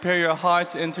Prepare your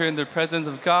hearts to enter in the presence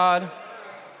of God.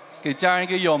 给家人一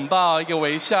个拥抱，一个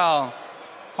微笑，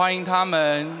欢迎他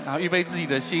们，然后预备自己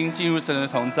的心进入神的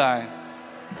同在。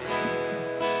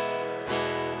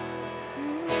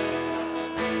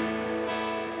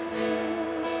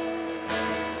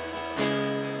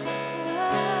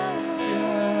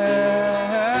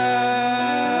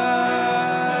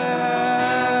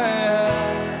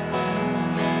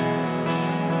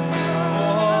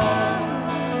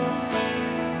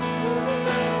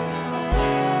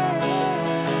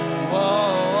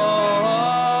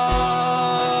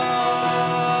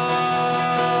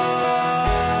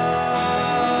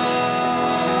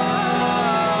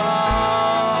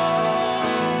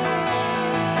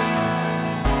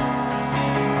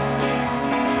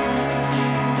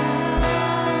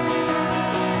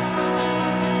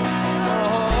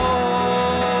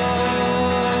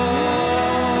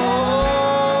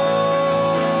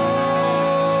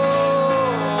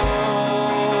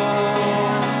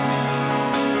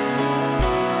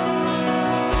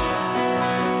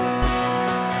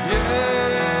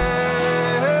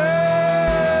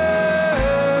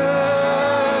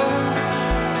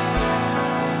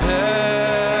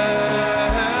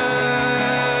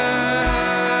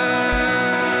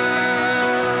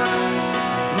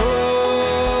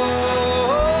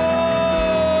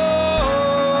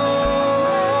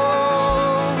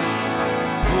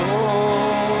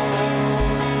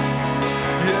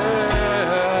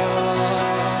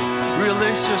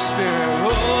Release your spirit.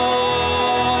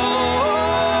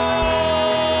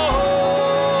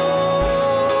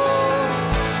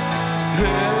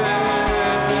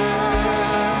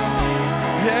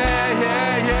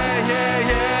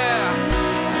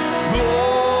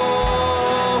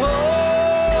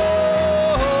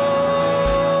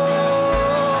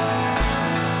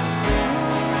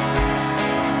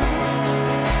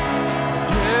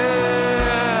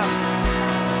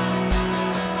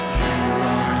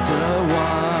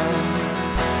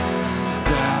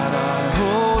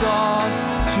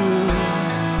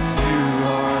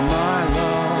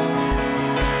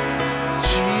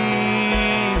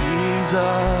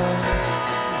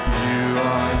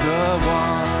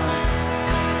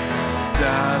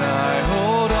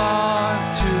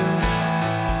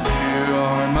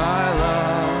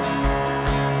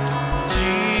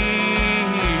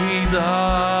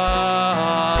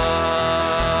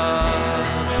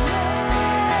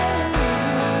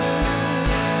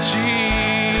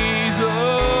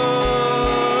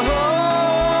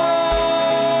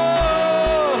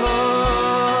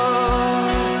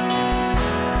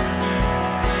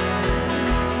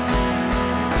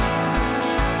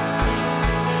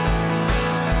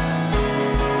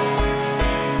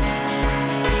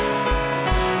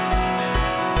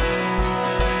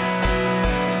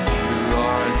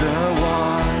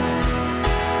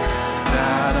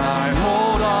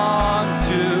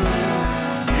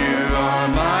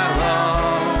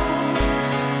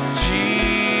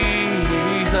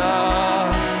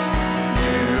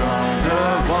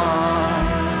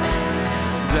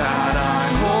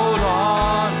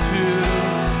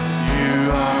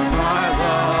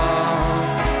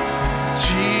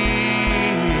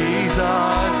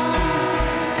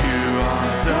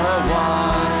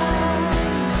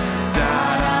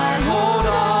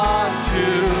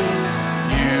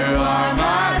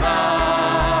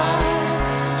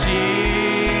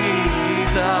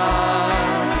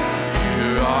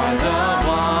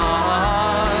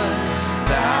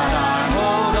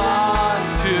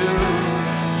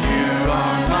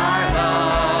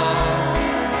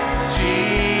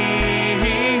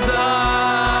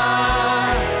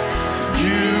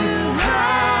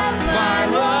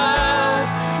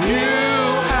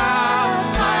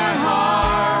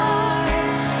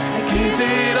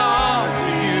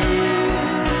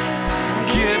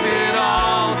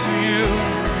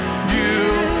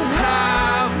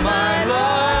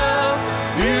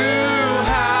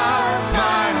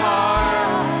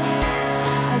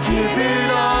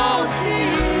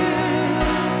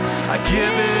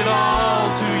 Give it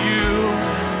all to you.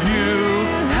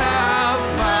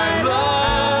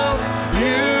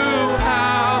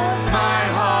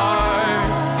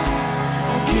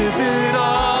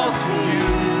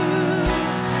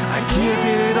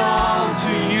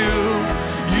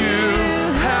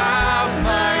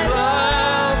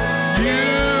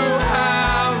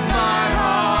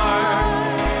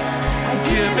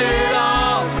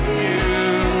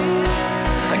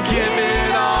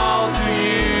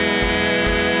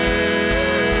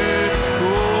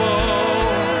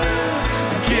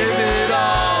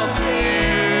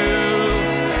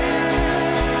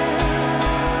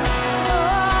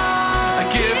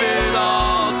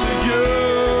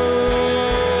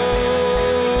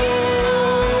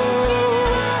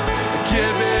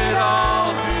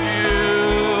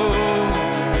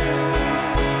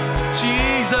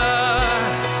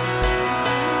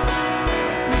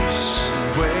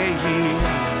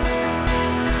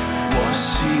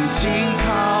 靠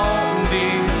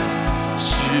你，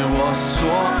是我所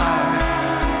爱。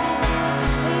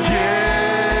耶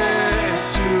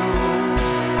稣，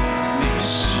你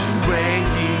是唯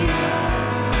一，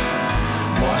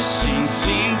我心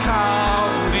紧靠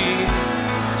你，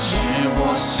是我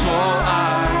所爱。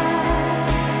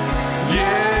耶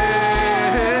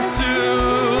稣，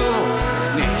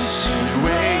你是唯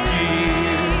一，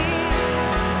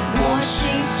我心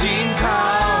紧靠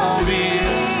你，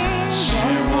是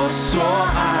我所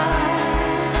爱。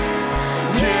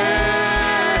耶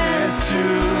稣，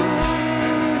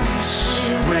你是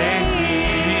唯一，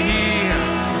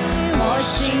我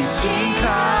心紧靠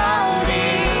你，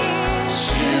是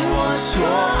我所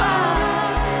爱。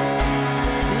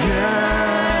耶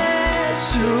稣，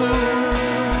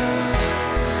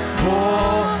我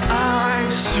爱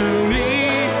属你，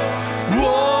我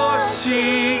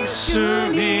心属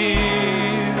你，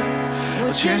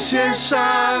我全献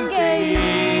上给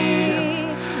你，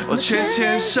我全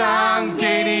献上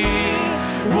给你，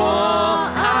我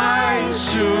爱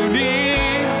属你，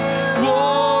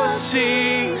我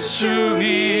心属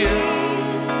你，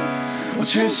我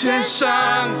全献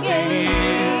上给你，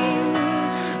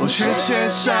我全献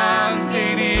上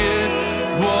给你，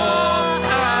我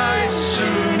爱属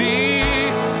你，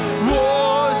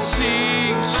我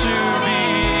心属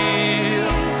你，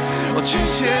我全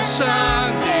献上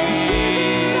给你，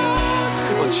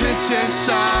我全献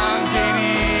上给你，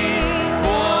我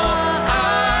爱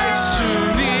属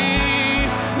你，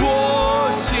我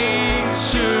心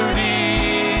属你，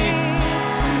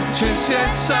全献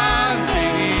上给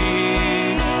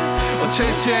你，我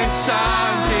全献上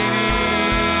给你。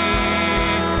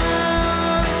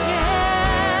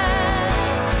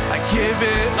I give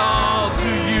it all to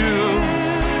you.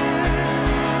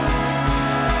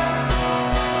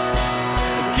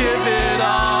 Give it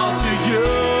all to you.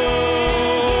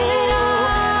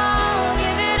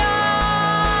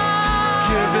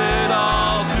 Give it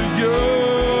all to you.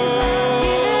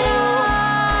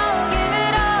 Give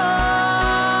it all,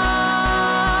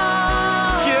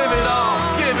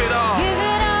 give it all. Give it all.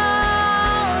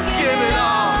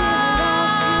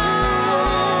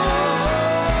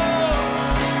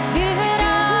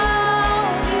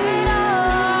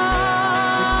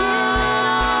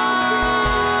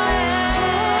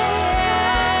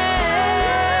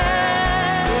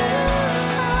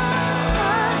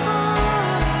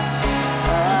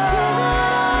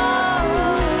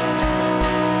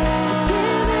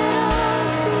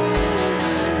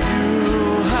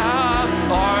 You have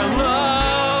our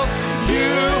love, you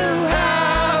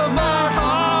have my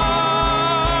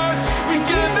heart. We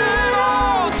give it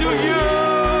all to you.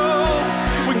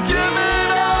 We give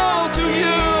it all to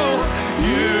you.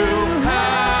 You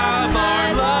have our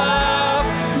love,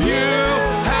 you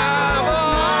have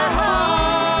our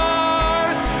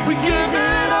heart. We give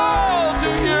it all to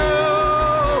you.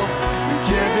 We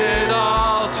give it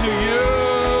all to you.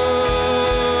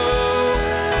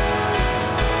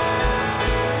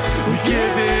 We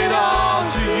give it all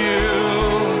to you.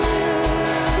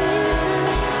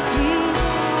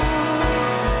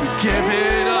 We give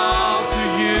it all to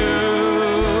you.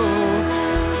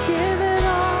 Give it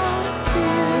all to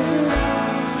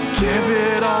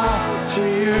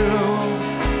you.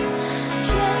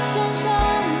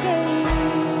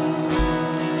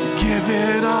 Give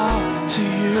it all to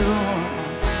you.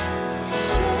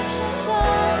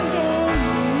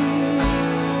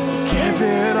 Give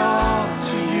it all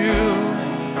to you.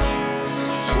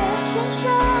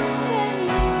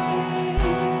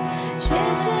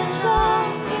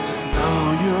 Now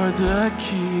you're the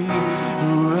King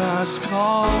who has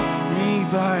called me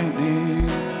by name.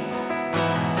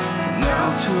 From now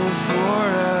till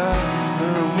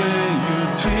forever, when you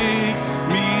take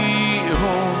me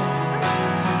home.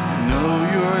 Know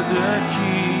you're the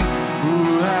King who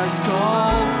has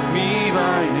called me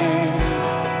by name.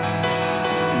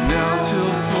 Now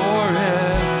till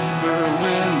forever,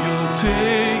 when you'll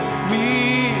take me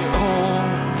home.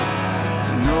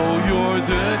 To know you're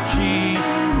the King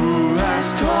who has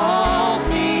called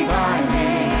me by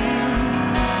name.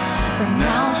 From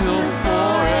now till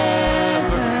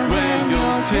forever, when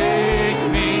you'll take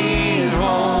me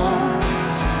home.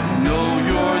 Know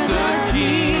you're the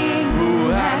King who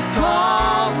has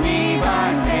called me by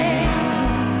name.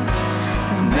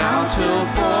 From now till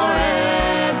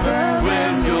forever,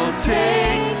 when you'll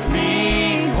take me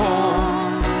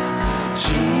home.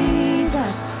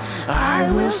 Jesus, I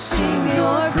will sing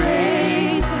your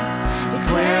praises,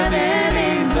 declare them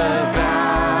in the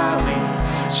valley,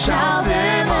 shout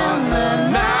them on the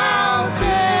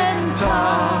mountain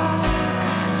top.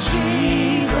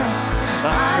 Jesus,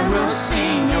 I will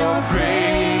sing your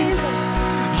praises,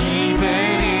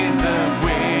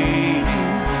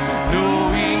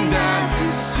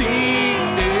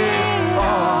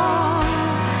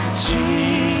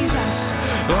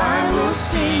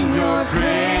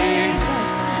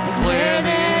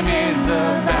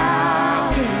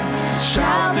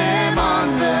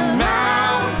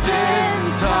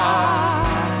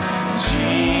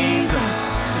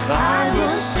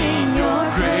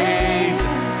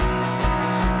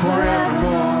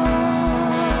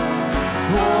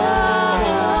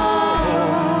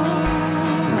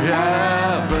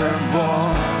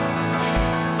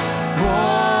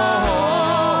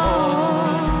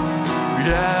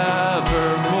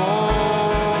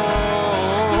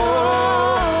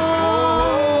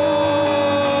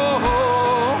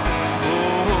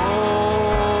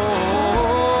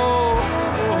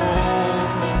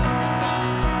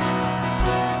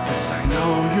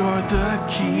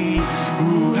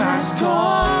 has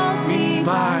called me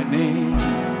by name.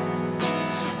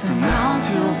 From now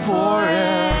till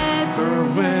forever,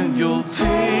 when you'll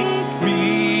take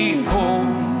me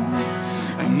home,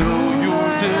 I know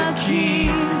you're the King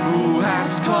who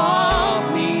has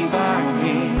called me by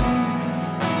name.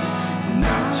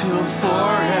 Now till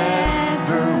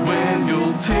forever, when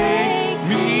you'll take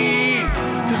me,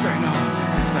 'cause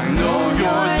I know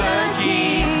you're the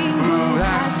King who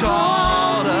has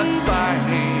called us by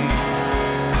name.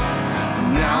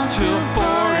 Now till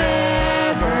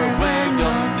forever, when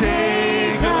you'll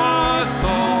take us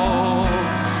home.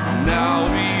 Now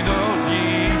we know He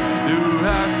who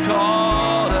has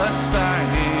called us by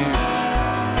name.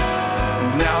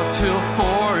 Now till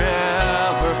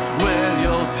forever, when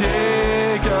you'll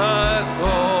take us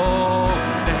home.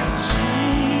 And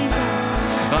Jesus,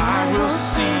 I will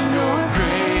sing your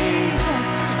praises,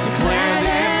 declare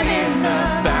them in the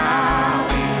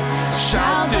valley,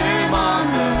 shout them on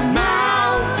the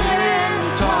mountain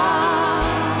top.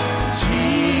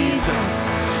 Jesus,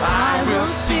 I will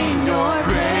sing your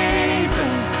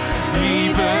praises,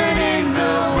 even in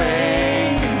the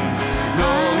way,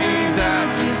 knowing that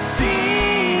you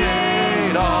see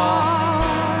it all.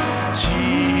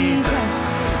 Jesus,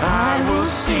 I will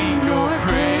sing your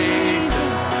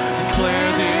praises,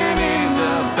 declare them in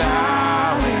the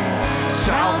valley,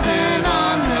 shout them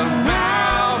on the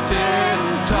mountain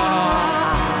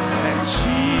top. And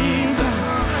Jesus,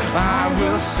 I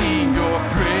will sing your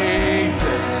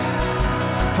praises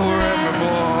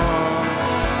forevermore.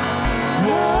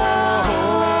 Whoa,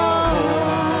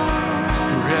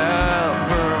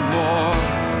 forevermore.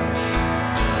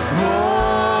 Whoa.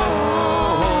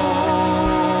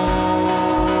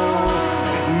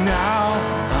 Now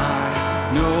I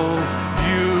know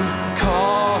you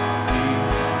call me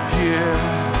here.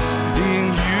 In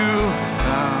you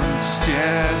I'm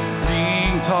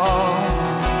standing tall.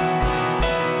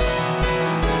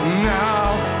 Now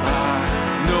I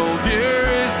know there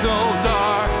is no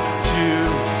dark to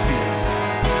fear.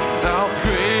 I'll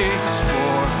praise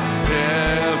forevermore.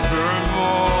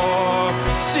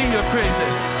 Sing your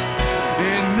praises.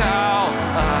 And now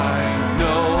I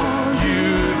know you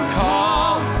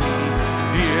called me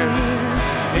here.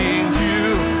 In you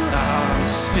I'm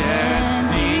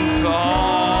standing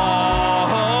tall.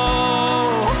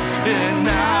 And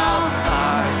now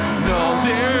I know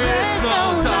there is no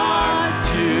dark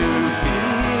to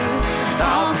fear.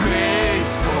 I'll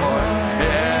praise forevermore.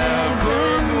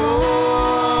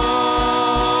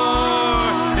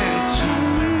 And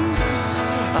Jesus,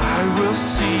 I will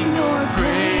sing your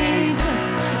praises,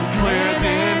 declare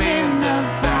them in the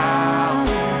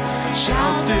valley,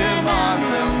 shout them on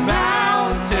the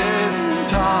mountain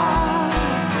top.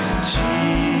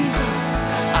 Jesus,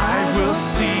 I will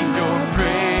sing your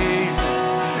praises,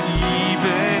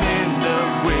 even in the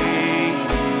way,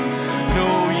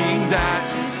 knowing that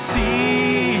you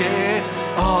see it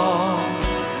all.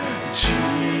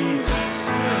 Jesus,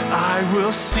 I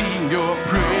will sing your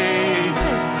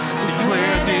praises,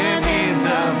 declare them in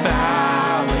the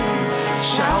valley,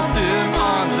 shout them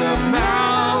on the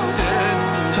mountain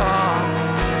top.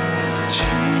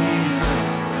 Jesus,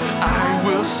 I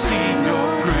will sing your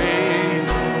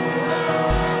praises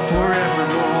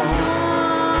forevermore.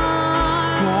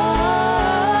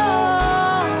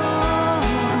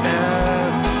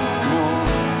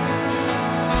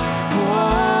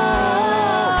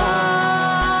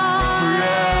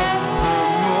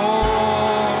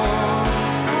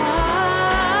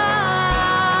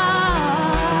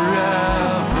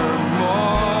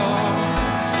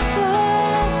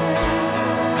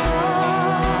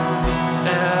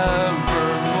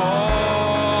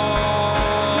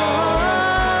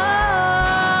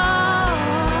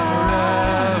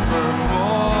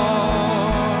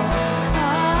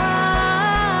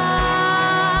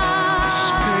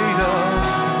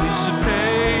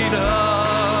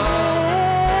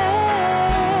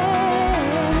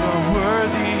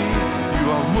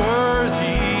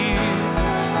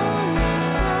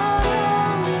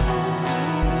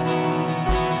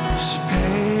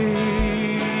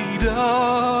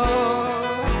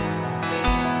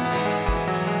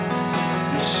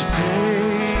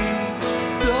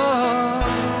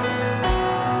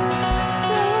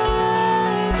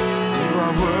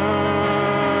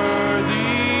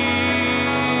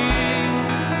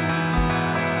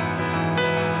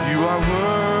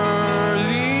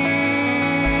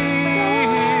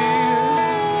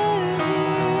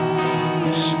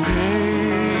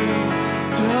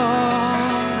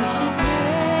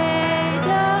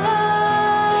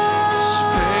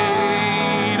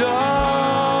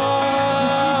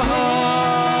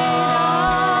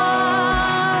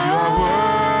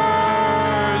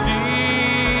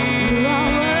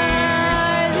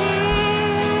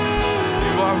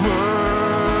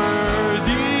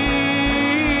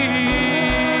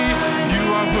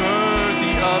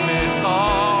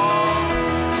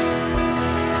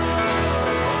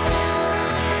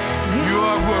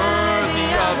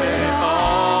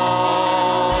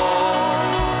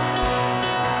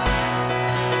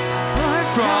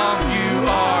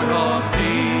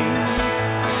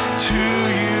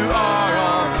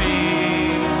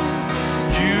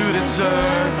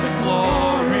 deserve the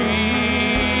glory.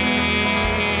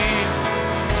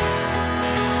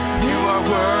 You are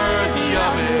worthy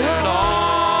of it all.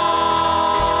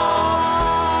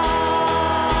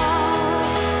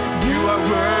 You are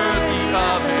worthy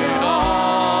of it all.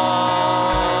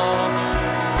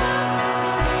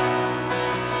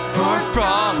 For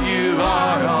from you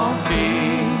are all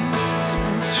things,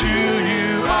 and to you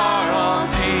are all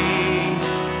things.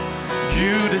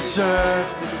 You deserve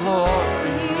the glory.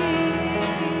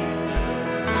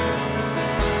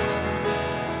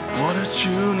 我的主，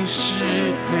你是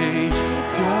配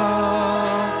的，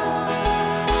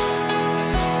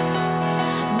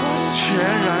全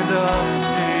然的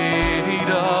配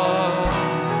的，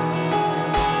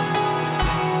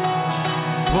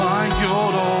万有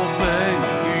都本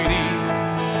于你，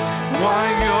万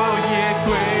有也归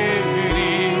于你，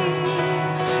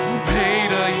配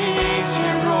得一切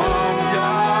荣耀。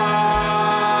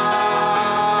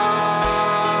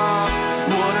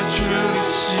我的主，你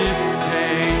是配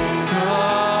的，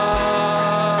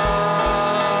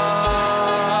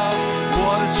我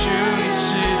的主，你是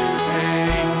配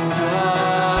的，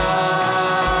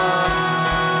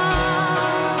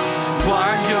万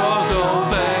有都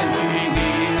本于你，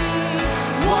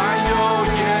万有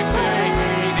也归于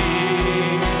你，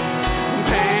配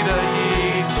得一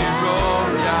切荣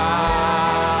耀。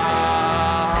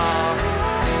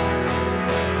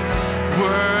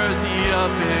Worthy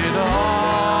of it all.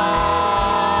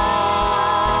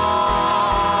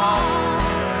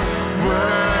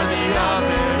 Worthy of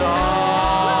it all.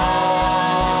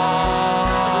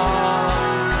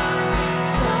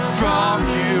 From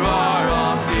you are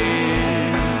all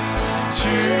things,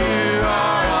 to you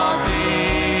are all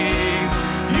things.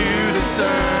 You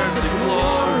deserve the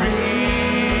glory.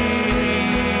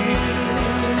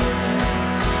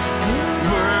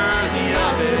 Worthy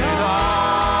of it all.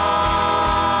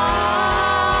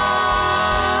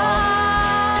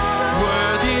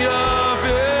 Worthy of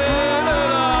it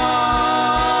all.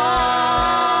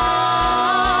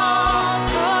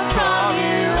 From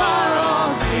you are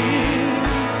all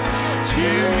things, to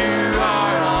you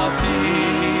are all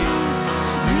things.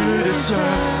 You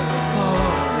deserve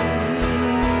glory.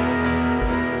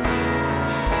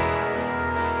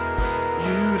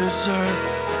 You deserve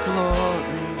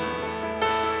glory.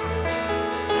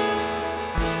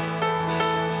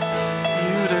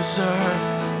 You deserve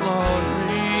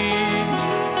glory.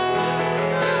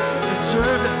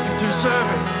 Deserve it. You deserve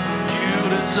it. You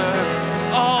deserve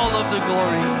all of the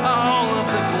glory, all of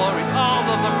the glory, all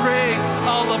of the praise,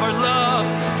 all of our love.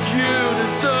 You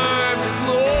deserve the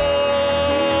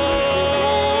glory.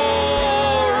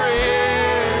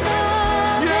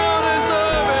 You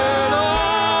deserve it all.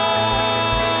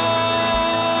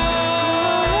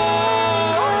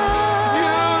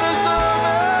 You deserve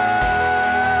it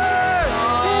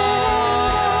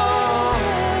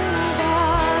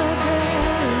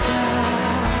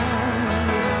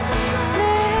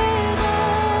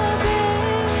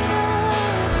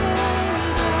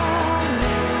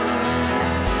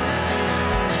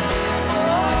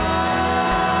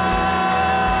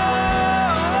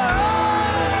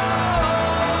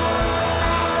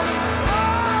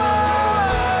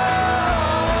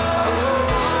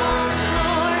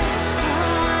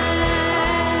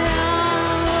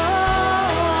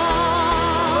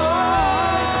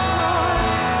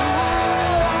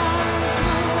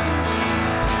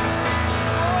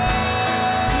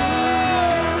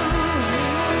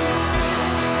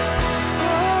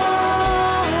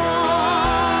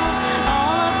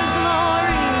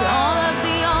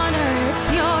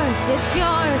It's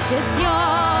yours, it's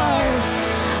yours.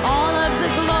 All of the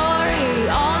glory,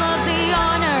 all of the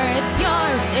honor, it's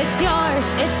yours, it's yours,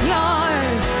 it's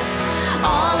yours.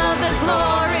 All of the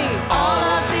glory, all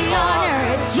of the honor,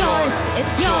 it's yours,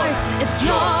 it's yours,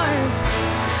 it's yours.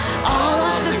 All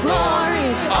of the glory,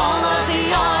 all of the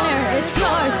honor, it's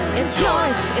yours, it's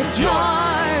yours, it's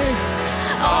yours.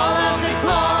 All of the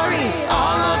glory,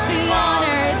 all of the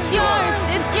honor, it's yours,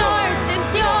 it's yours,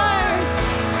 it's yours.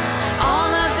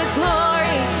 All of the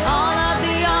glory, all of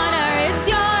the honor, it's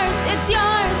yours, it's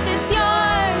yours, it's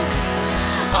yours.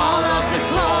 All of the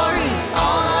glory,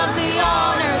 all of the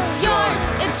honor, it's yours,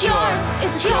 it's yours,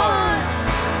 it's yours.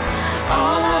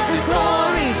 All of the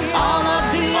glory, all of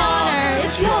the honor,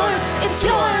 it's yours, it's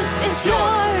yours, it's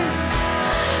yours.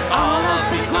 All of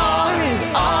the glory,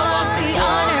 all of the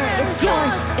honor, it's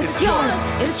yours, it's yours,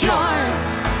 it's yours.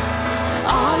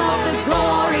 All of the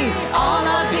glory, all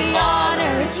of the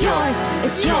honor, it's yours,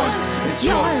 it's yours, it's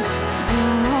yours.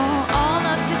 Oh, all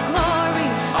of the glory,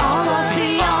 all of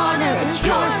the honor, it's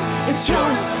yours, it's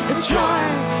yours, it's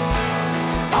yours.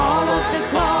 All of the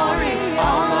glory,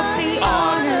 all of the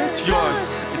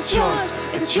it's yours,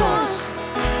 it's yours.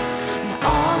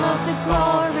 All of the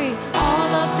glory,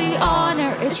 all of the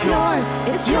honor, it's yours,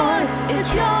 it's yours,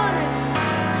 it's yours.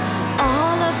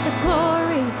 All of the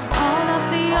glory, all of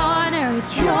the honor,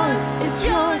 it's yours, it's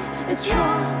yours, it's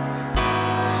yours.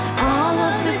 All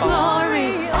of the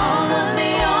glory, all of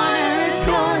the honor, it's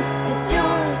yours, it's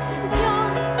yours, it's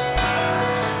yours.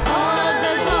 All of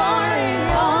the glory,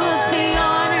 all of the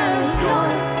honor, it's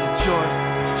yours, It's yours.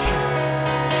 It's yours.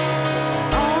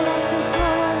 all of the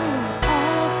glory,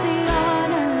 all of the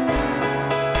honor,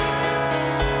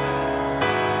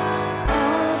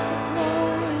 all of the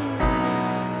glory.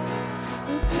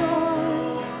 It's yours,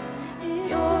 it's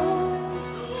yours,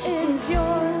 it is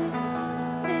yours,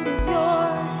 it is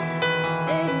yours,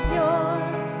 it is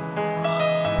yours.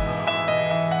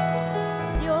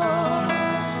 Yours,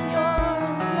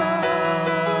 yours,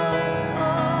 yours.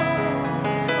 Oh,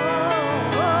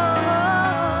 oh, oh.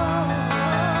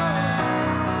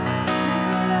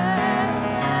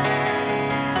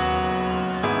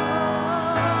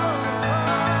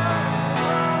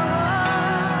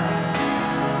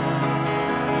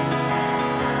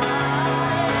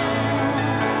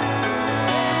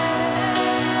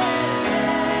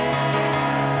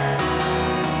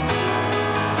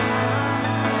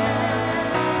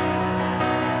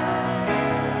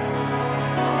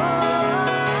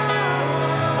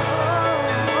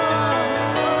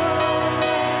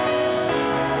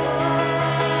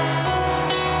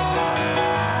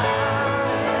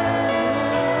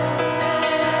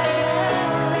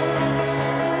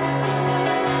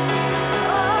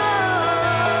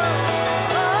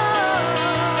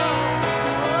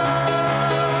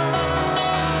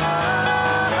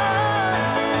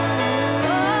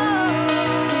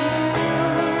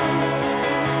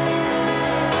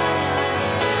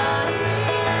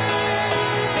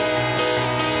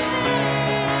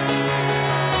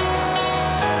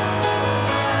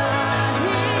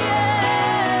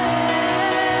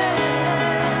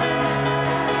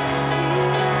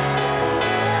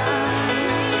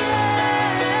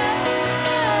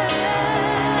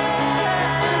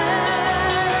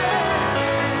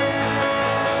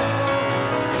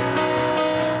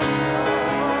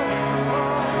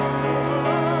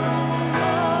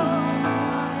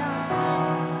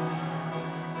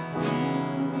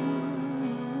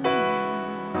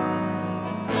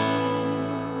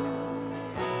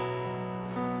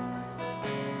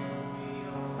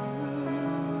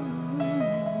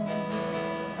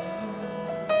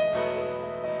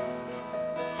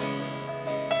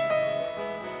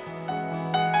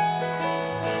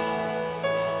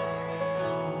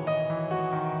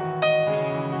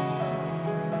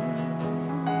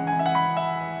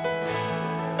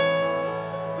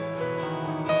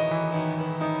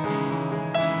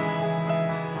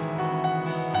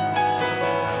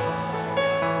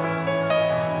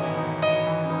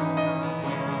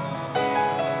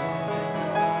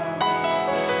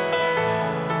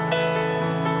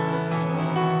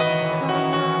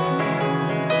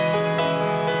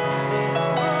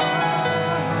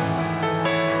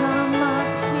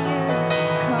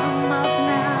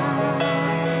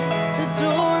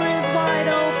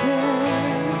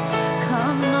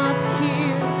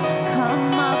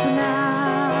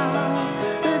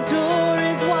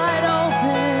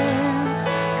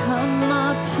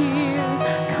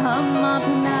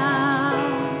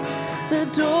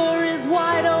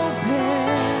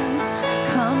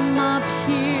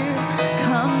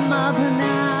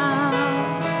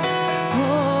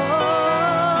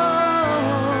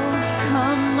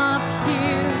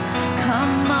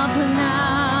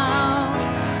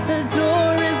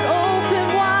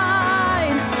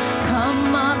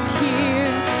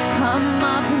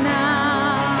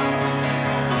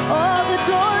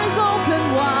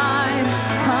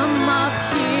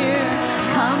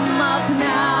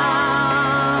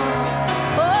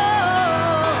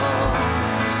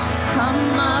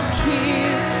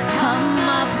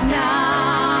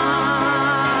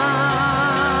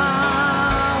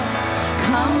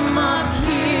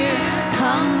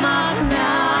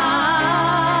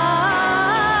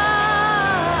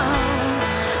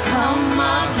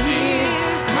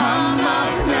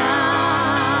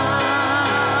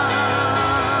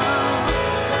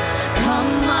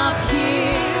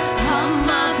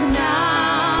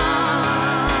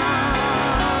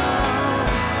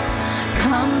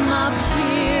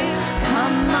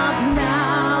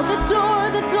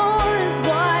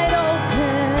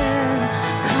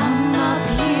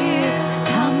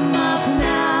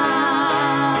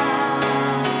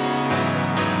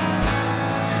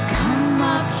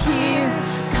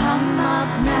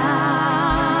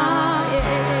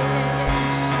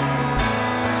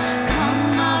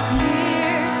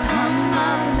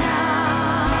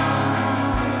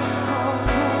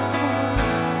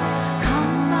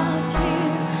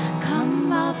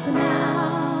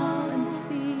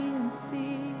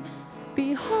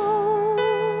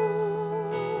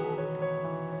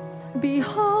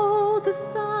 behold the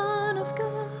Son of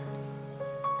God.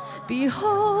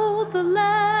 Behold the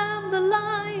Lamb, the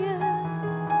Lion.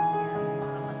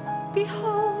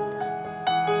 Behold,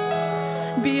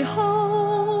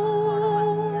 behold,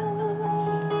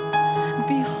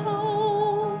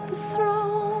 behold the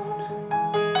throne.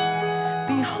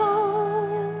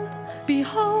 Behold,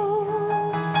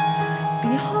 behold,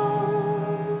 behold.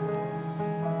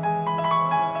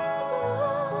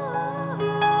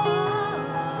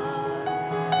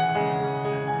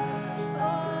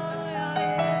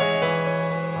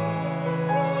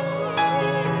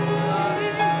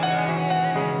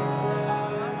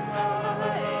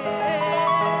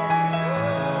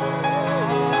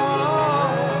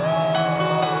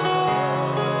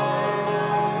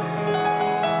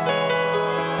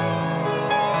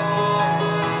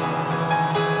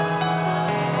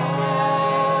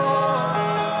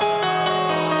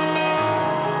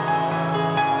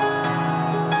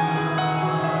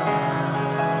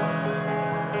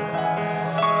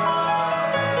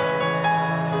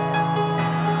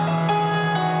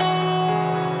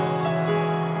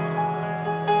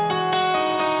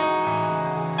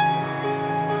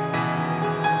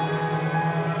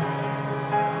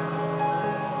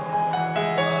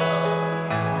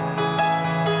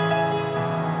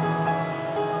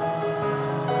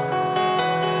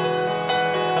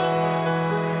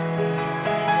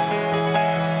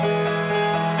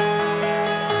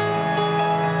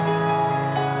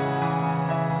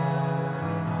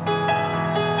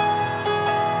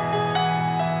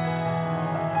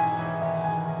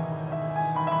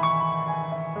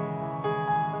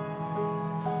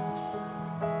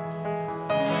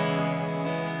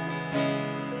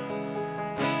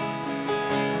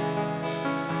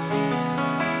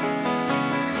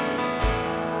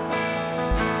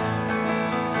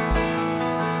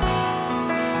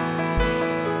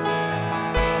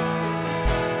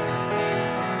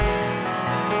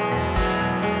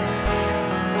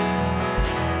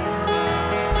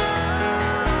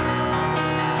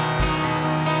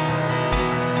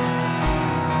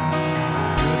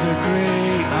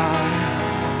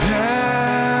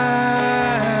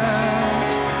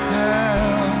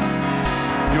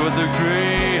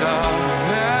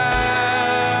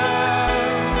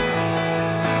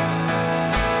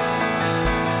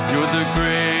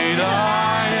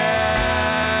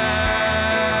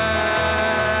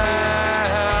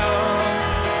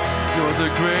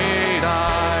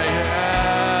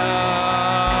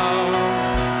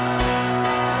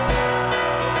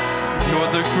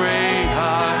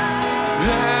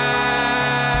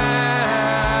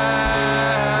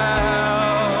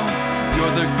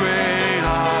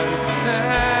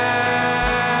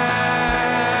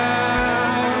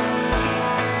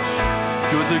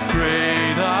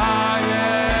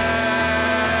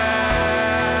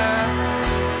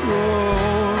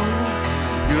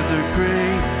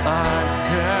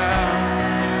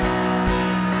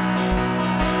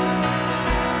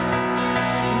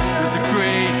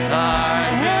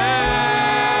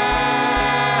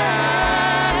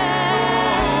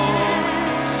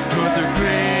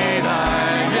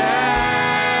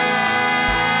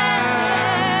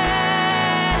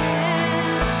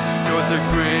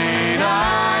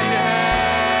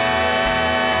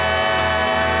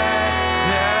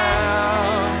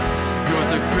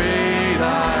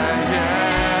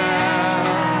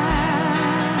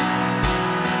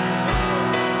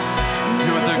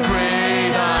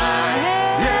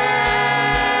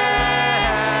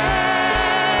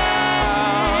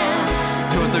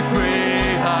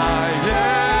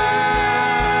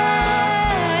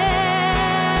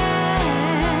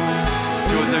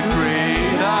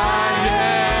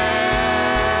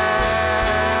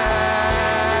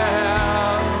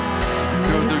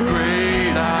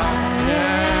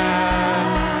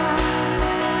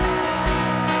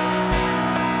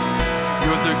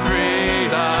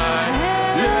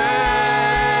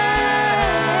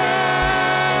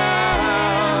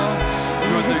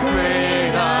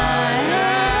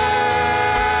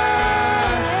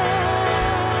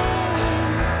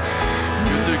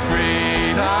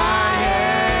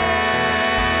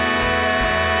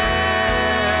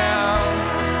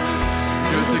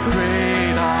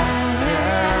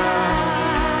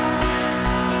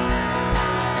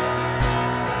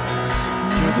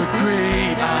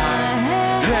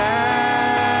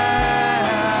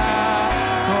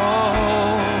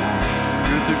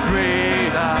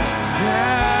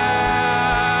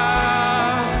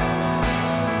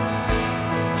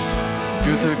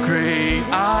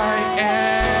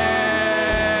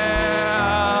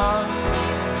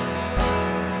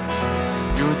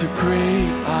 the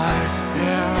great I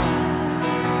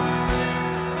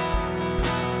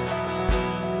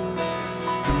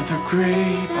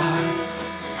great I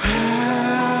am.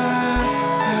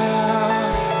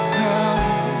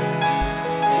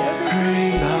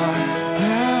 Great I am.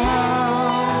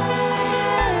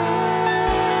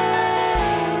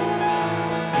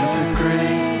 You're the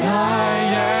great I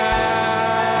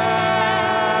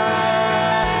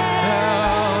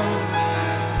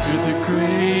am. You're the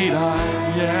great I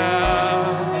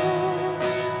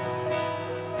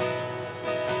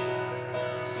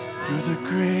am. You're the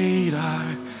great I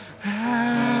am.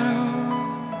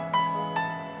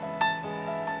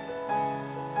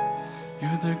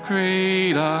 You're the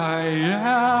great I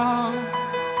am.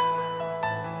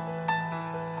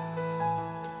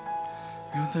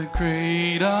 You're the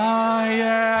great I am.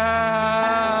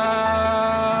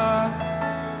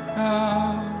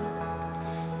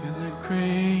 You're the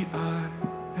great I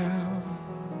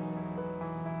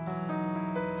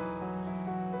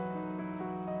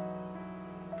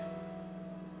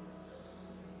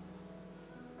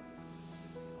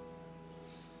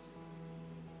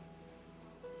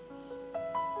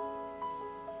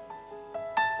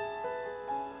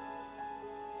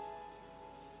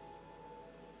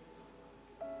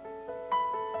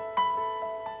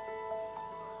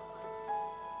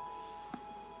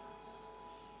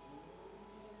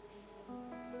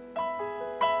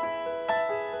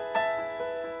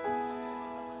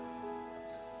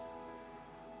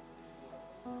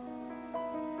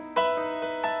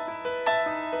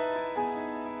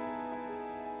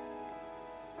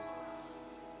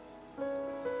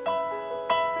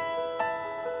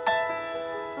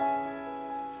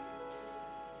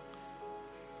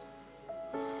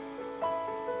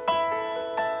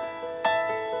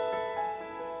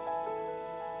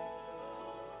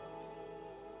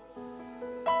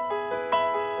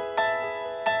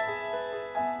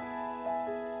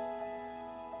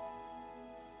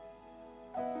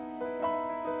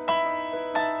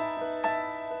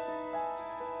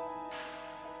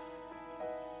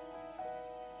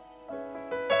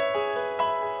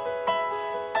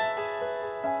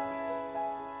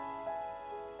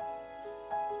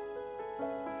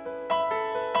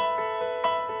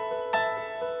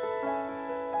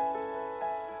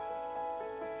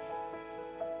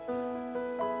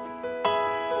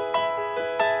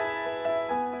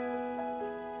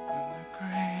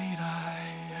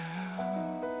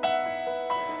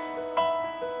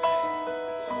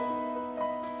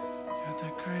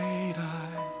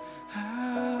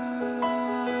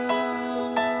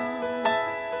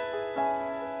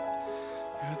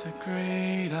The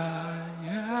great I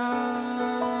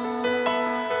am.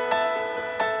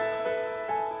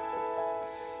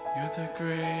 You're the great I am. You're the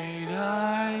great I am.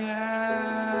 You're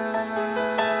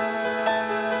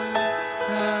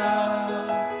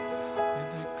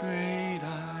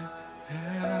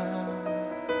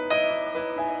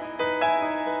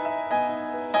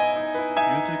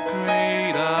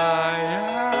great I am.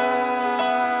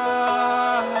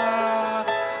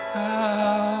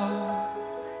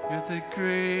 You're the great I am. You're the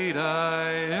great I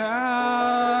am.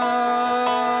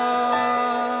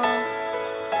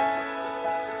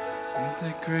 You're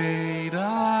the great I am.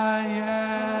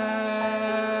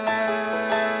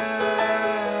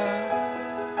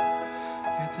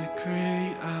 You're the great I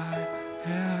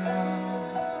am.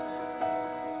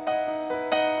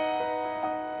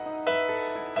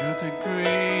 You're the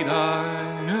great I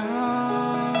am.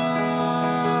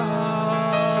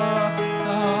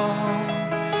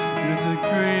 You're the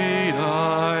great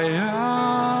I am.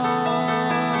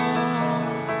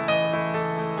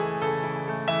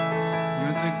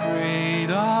 You're the great I am. You're the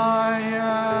great I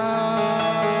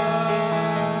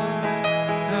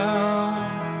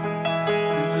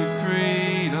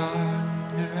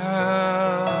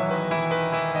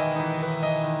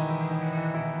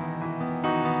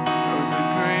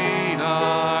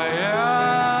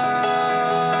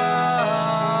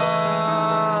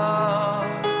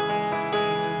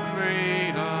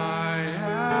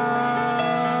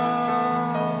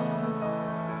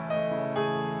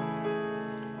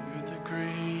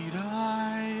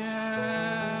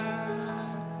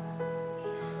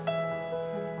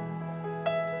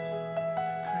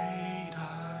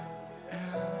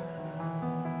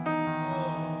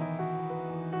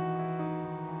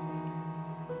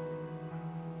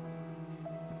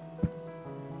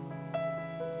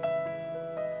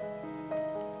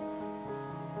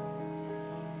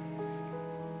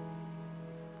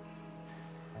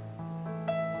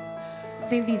I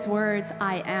think these words,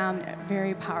 I am, are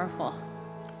very powerful.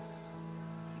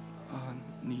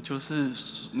 你就是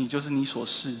你所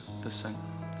是的神，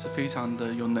是非常的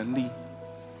有能力。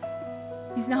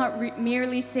 He's not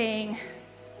merely saying,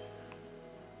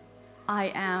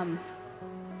 I am,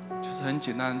 就是很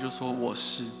简单的就说我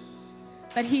是。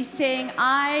 But he's saying,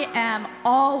 I am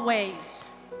always.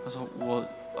 他说我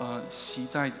习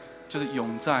在就是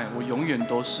永在，我永远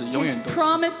都是，永 His 远都是。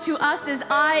 promise to us is,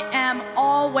 I am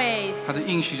always. 他的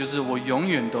应许就是我永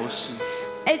远都是，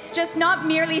 It's just not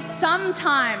merely 不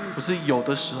sometimes, 是有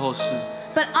的时候是，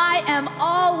 but I am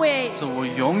always. 是我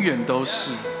永远都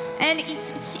是。 And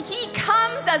he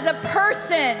comes as a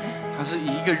person. 他是以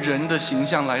一个人的形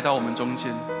象来到我们中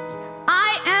间。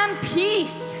 I am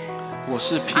peace. 我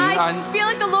是平 I 安， feel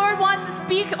like the Lord wants to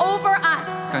speak over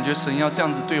us 感觉神要这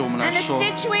样子对我们来 and the 说，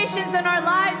 situations in our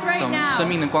lives 在 right 我们生 now.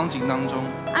 命的光景当中，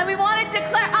 And we want to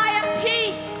declare, I am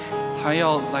peace. 他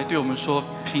要来对我们说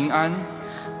平安。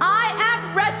 I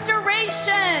am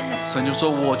restoration. 神就说：“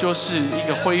我就是一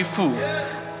个恢复，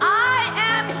 I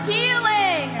am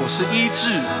healing. 我是医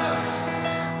治，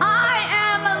 I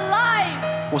am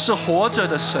alive. 我是活着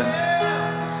的神。”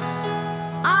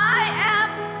 I am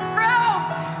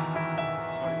fruit.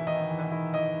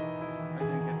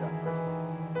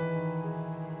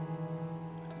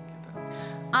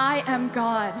 I am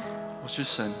God. 我是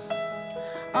神，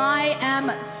 I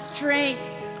am strength.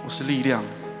 我是力量，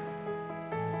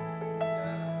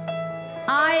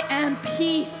 I am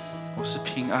peace. 我是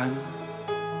平安。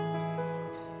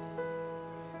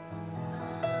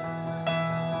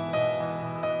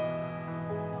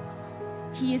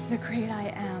 He is the great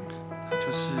I am. 他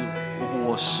就是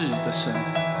我是的神，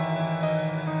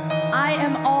 I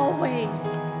am always.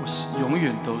 我是永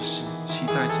远都是，昔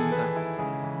在今在。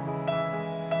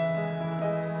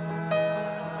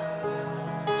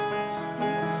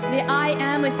 The I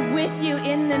am is with you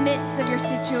in the midst of your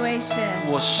situation.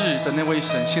 我是的那位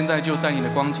神，现在就在你的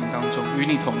光景当中，与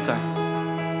你同在。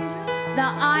 The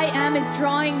I am is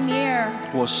drawing near.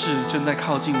 我是正在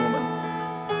靠近我们，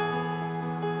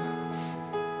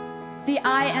 The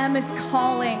I am is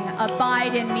calling,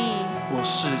 abide in me. 我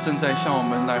是正在向我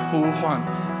们来呼唤，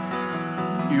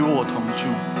与我同住。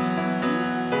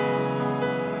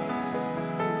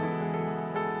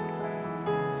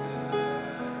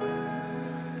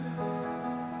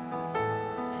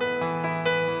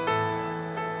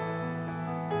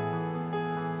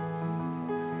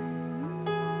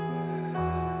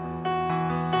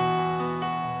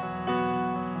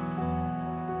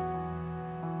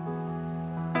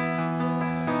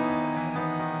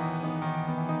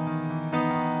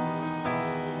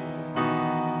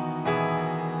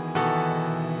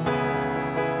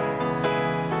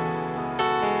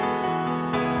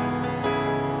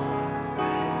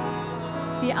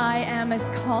 The I am is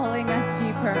calling us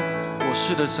deeper. 我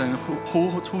是的神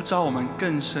呼召我们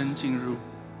更深进入。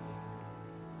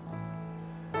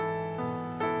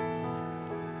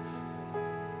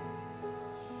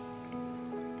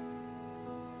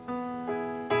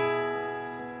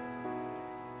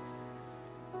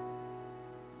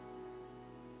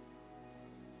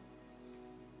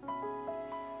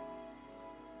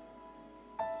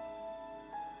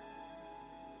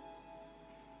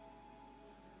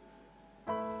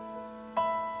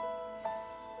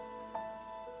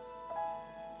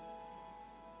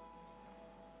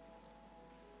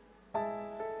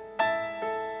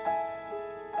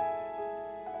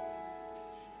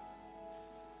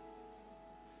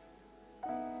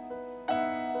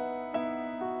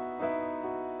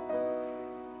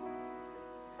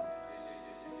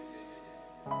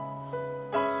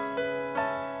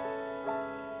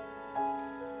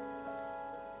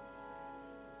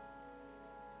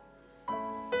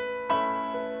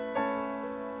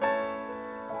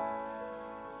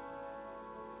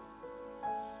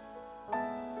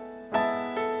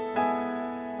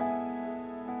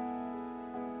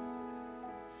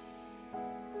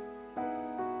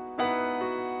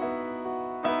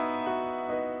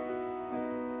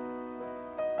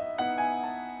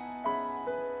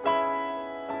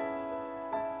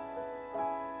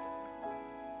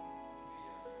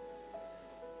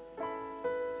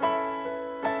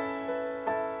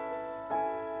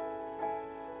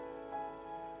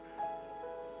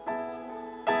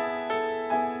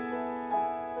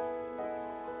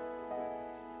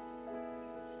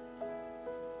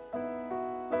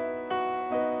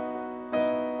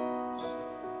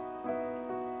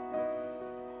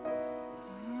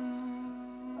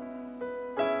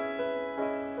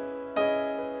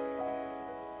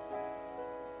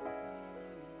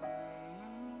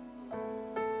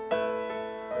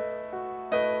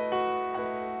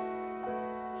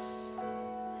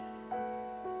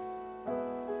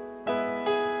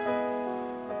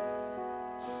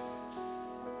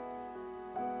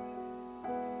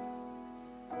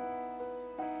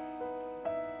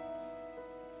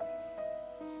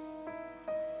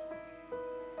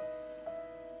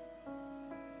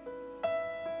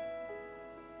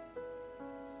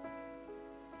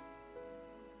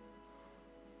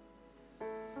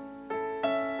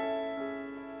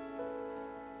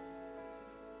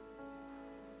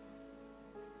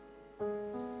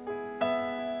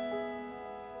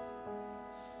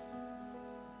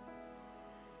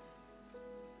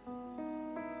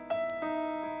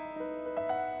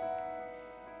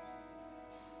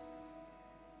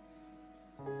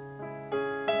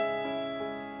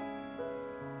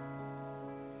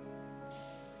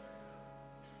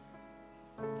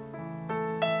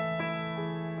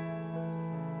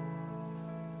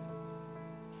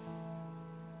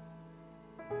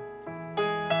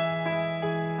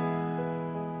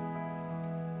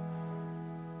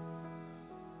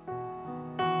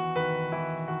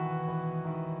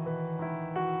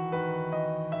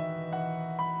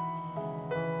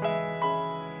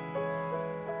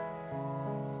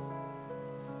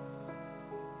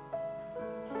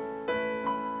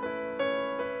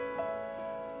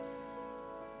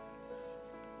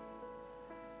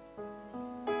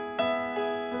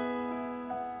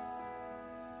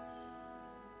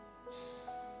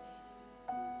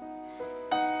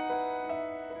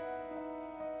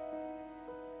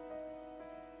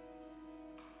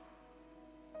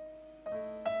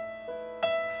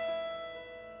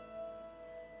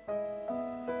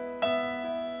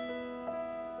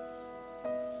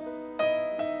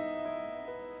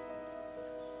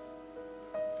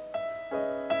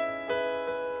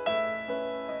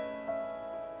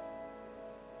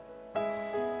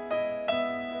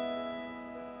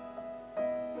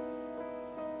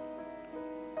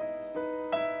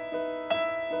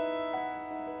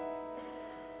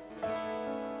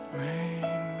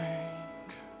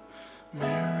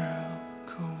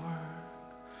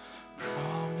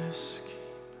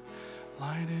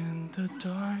light in the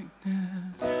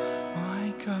darkness,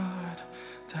 my God,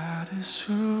 that is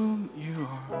who you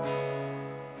are.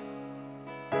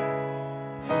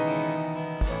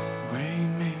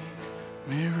 Waymaker,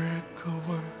 miracle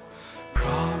work,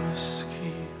 promise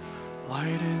keep,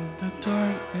 light in the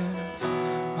darkness,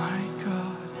 my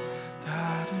God,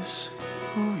 that is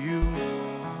who you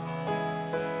are.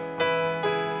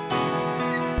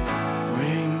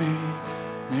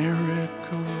 Waymaker,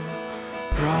 miracle work,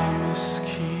 promise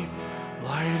keep,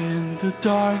 light in the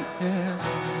darkness,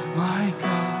 my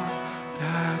God,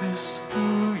 that is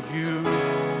who you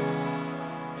are.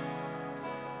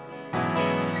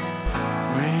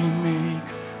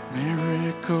 Waymaker,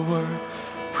 miracle work,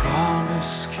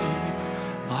 promise keep,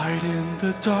 light in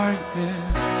the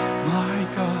darkness, my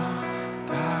God,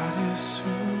 that is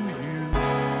who you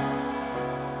are.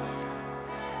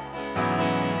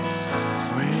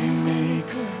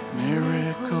 Waymaker,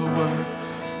 miracle work,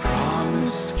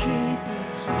 promise keep,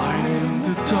 light in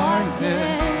the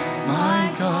darkness,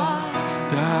 my God,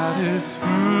 that is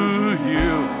who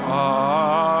you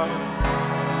are.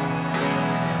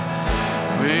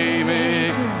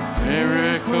 Waymaker,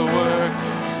 miracle work,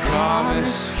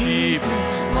 promise keep,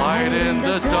 light in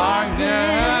the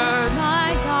darkness,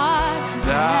 my God,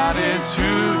 that is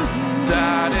who,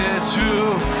 that is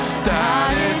who,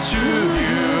 that is who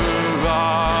you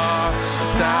are.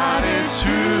 That is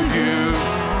who you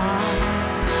are.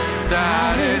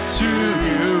 That is who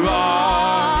you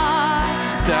are.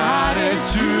 That is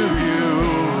who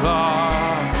you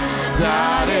are.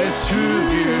 That is who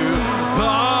you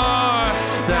are.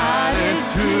 That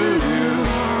is who you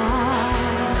are.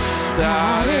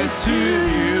 That is who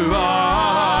you are.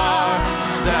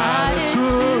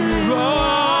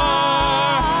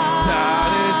 That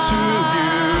is who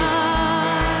you are.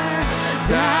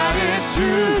 That is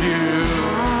who you are. That is who you are. That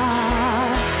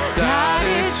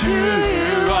is who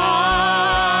you are.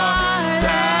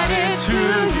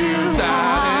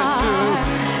 That is who you.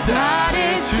 That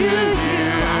is who you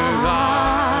are.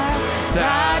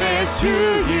 That is who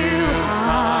you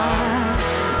are.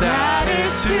 That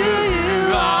is who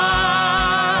you are.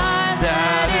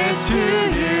 That is who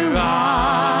you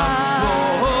are.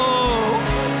 Oh,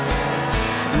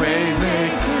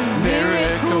 waymaker,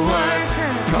 miracle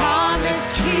worker, promise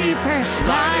keeper,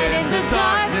 light in the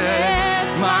darkness,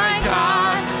 my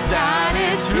God, that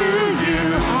is who you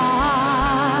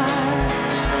are.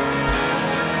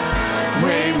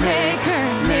 Waymaker,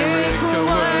 miracle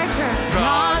worker,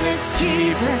 promise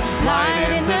keeper, light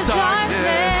in the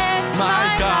darkness,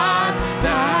 my God,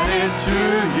 that is who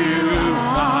you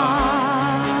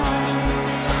are.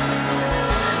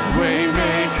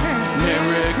 Waymaker,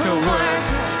 miracle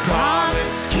worker,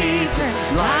 promise keeper,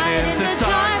 light in the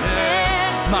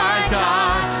darkness, my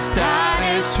God, that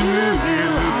is who you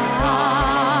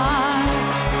are.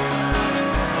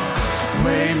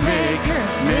 Waymaker,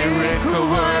 miracle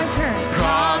worker,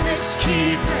 promise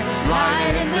keeper,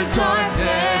 light in the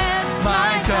darkness,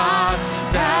 my God,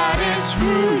 that is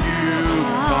who you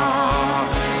are.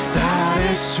 That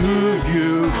is who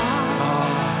you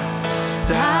are.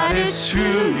 That is who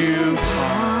you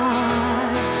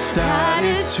are. That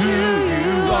is who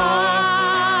you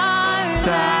are.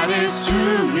 That is who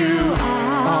you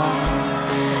are.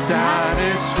 That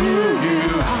is who you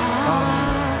are.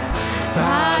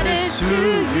 That is who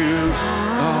you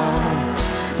are.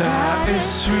 That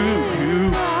is who you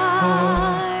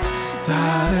are.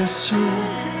 That is who,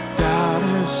 that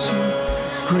is who,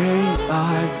 great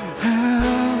I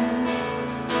am.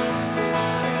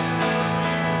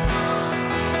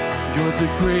 You're the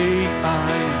great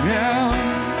I am.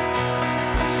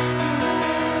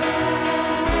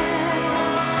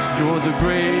 You're the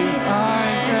great I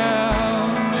am.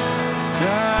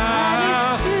 that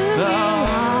is who you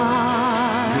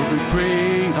are. You're the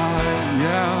great I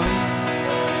am.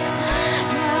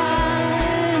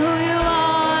 Who you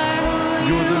are, who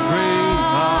You're the you great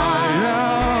I are.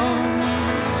 am.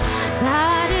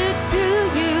 That is who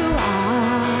you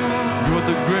are. You're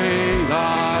the great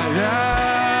I am.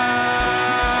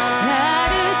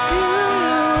 That is who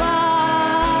you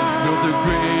are. You're the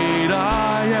great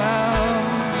I am.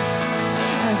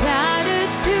 That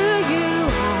is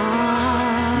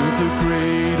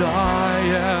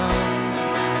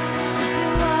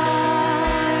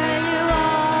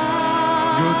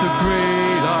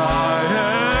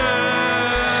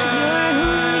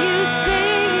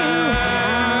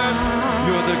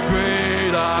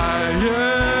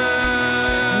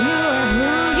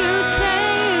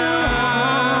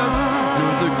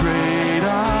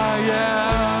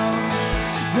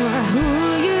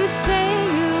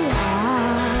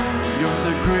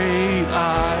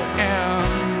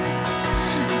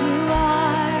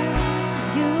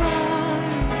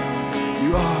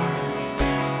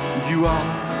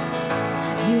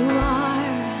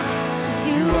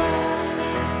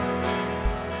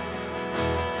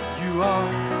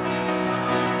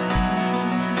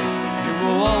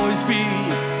always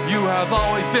be, you have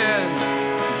always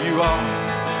been, you are.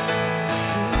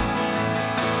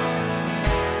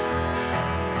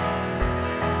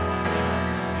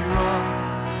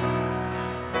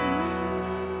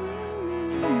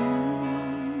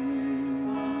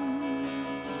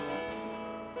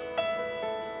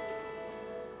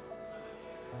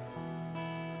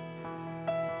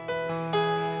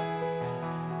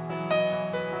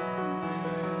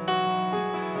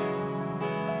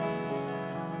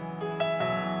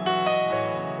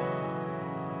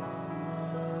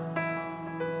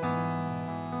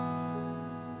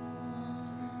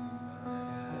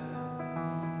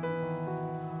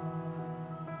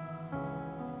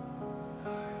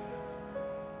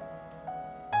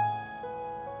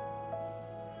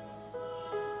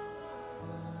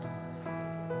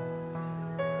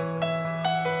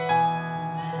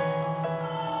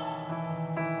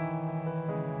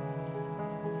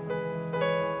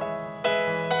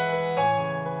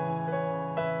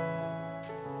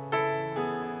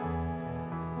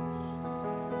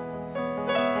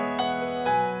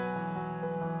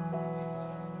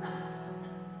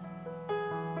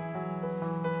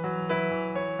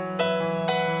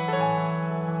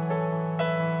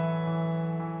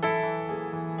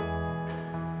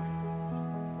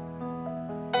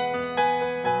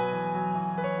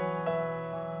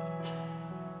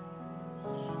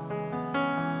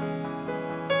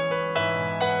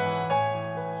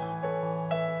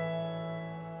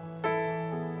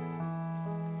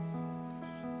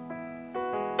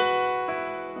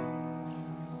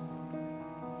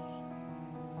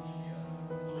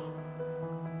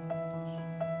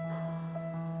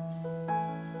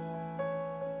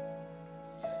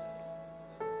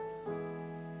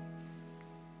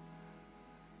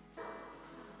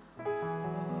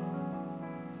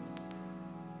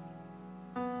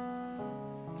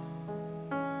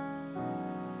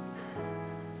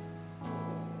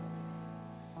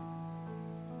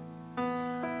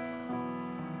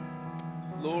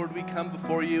 Lord, we come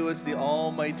before you as the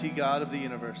Almighty God of the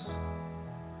universe.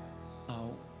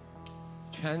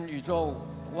 全宇宙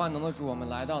万能的主，我们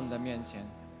来到你的面前。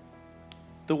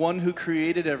 The one who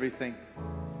created everything.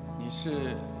 你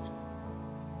是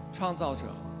创造者，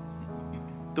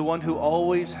 The one who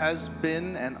always has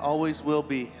been and always will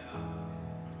be.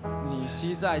 你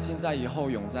昔在、今在、以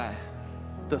后永在。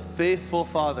 The faithful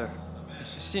Father. 你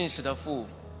是信实的父，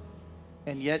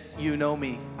 And yet you know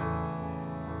me.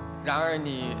 然而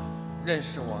你认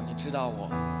识我，你知道我。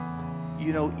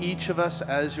 You know each of us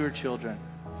as your children.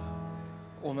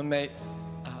 我们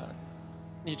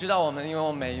你知道我们，因为我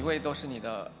们每一位都是你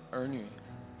的儿女，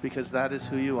 Because that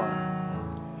is who you are.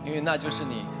 因为那就是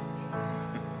你，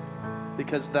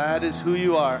 Because that is who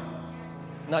you are.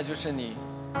 那就是你，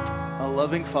 A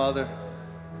loving Father.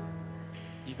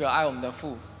 一个爱我们的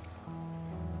父。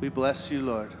 We bless you,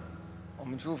 Lord. 我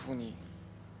们祝福你，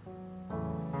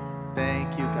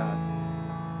 Thank you, God.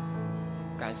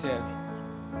 感谢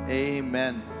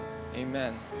Amen.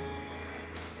 ，Amen。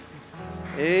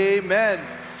 Amen.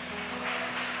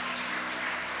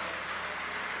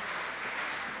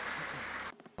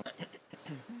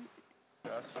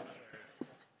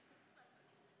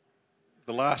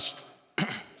 The last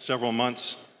several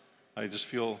months, I just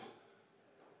feel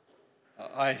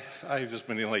I've just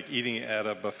been like eating at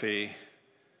a buffet,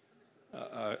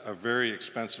 a very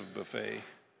expensive buffet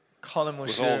Colin 牧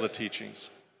with 师 all the teachings.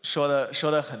 说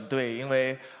的很对，因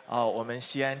为我们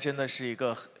西安真的是一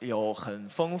个有很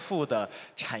丰富的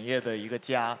产业的一个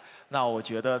家。那我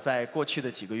觉得在过去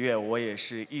的几个月，我也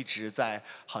是一直在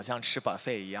好像吃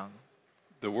buffet 一样。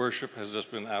 The worship has just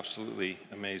been absolutely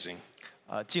amazing.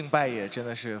 敬拜也真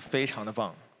的是非常的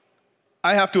棒。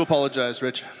 I have to apologize,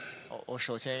 Rich. 我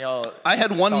首先要 I had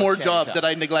one more 道歉一 job 下 that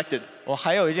I neglected. 我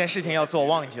还有一件事情要做，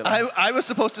忘记了。 I was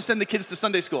supposed to send the kids to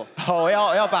Sunday school. 我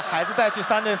要把孩子带去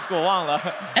Sunday School， 忘了。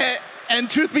And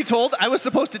truth be told, I was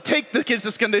supposed to take the kids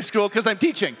to Sunday school because I'm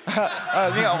teaching.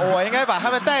 我应该把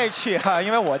他们带去哈，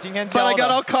因为我今天 But 教 I got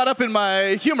all 的。 caught up in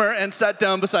my humor and sat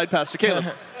down beside Pastor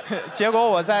Caleb. 结果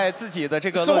我在自己的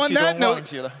这个 So 乐 on 趣 that 中忘 note,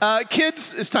 记了。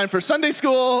 kids, it's time for Sunday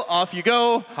school. Off you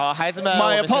go. 好，孩子们， My 我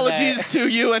们现在 apologies to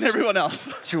you and everyone else.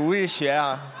 主日学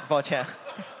啊，抱歉。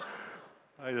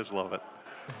 I just love it.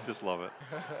 Just love it.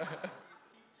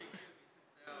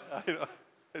 I know,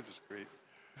 it's just great.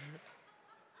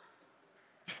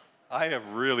 I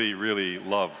have really, really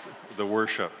loved the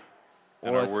worship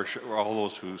and our worship, all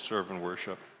those who serve in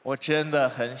worship. 我真的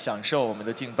很享受我们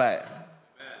的敬拜，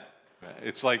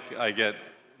 It's like I get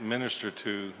ministered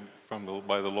to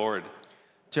by the Lord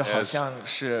就好像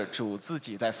是主自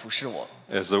己在服侍我。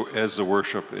 as the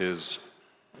worship is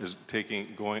is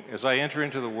going, as I enter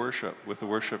into the worship with the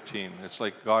worship team, it's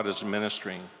like God is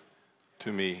ministering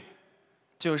to me.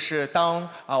 就是当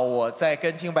我在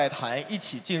跟敬拜团一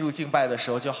起进入敬拜的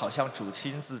时候，就好像主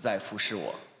亲自在服侍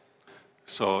我。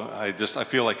So I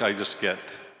feel like I just get,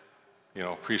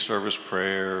 pre-service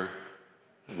prayer,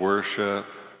 worship.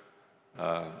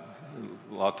 A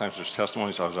lot of times there's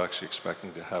testimonies. I was actually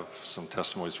expecting to have some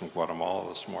testimonies from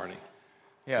Guatemala this morning.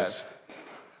 Yes.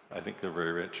 I think they're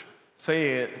very rich. 所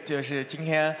以就是今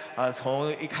天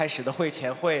从一开始的会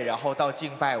前会，然后到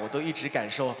敬拜，我都一直感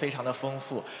受非常的丰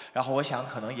富。然后我想，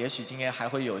可能也许今天还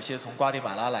会有一些从瓜地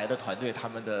马拉来的团队他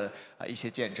们的一些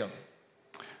见证。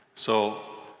So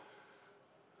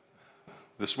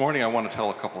this morning I want to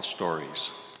tell a couple stories.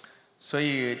 所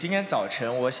以今天早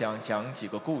晨我想讲几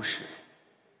个故事。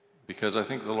Because I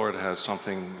think the Lord has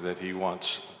something that He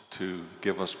wants to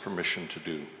give us permission to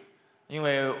do. 因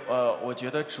为我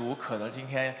觉得主可能今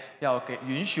天要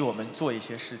允许我们做一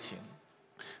些事情。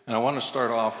And I want to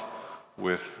start off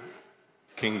with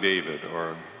King David,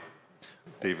 or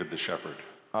David the shepherd.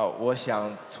 我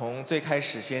想从最开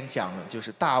始先讲就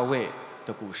是大卫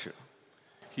的故事。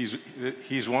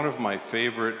He's one of my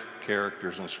favorite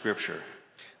characters in Scripture.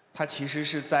 他其实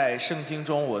是在圣经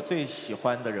中我最喜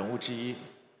欢的人物之一。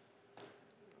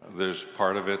There's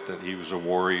part of it that he was a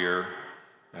warrior,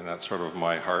 and that's sort of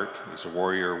my heart. He's a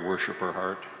warrior, worshiper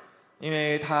heart. 因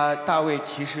为大卫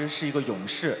其实是一个勇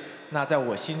士，那在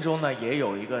我心中呢，也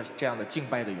有一个这样的敬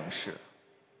拜的勇士。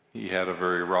He had a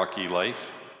very rocky life.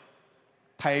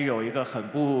 他也有一个很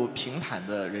不平坦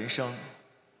的人生。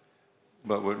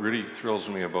But what really thrills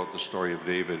me about the story of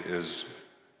David is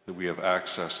that we have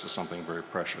access to something very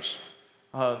precious.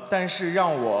 但是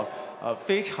让我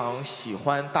非常喜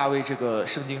欢大卫这个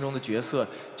圣经中的角色，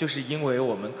就是因为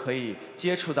我们可以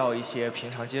接触到一些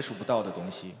平常接触不到的东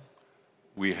西。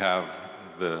We have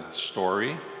the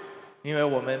story. 因为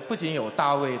我们不仅有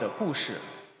大卫的故事，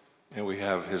 And we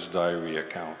have his diary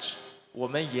accounts. 我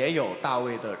们也有大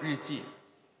卫的日记。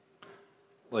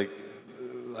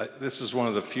This is one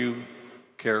of the few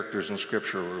characters in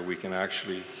Scripture where we can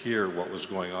actually hear what was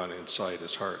going on inside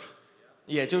his heart.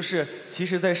 也就是其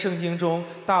实在圣经中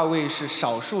大卫是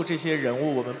少数这些人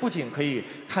物，我们不仅可以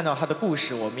看到他的故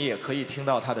事，我们也可以听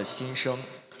到他的心声。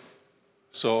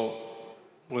 So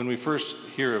when we first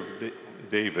hear of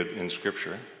David in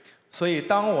Scripture, 所以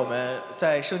当我们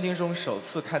在圣经中首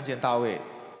次看见大卫，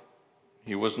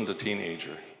 he wasn't a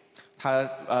teenager.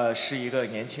 他是一个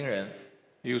年轻人。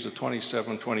 He was a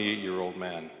 27, 28-year-old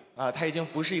man. 他已经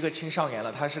不是一个青少年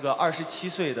了，他是个27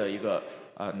岁的一个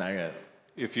男人。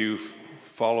 If you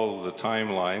follow the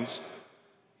timelines,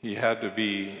 he had to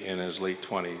be in his late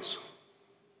 20s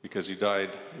because he died.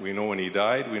 We know when he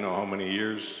died, we know how many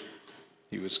years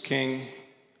he was king.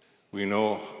 We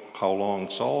know how long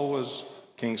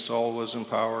King Saul was in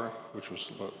power, which was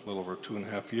about a little over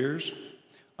 2.5 years.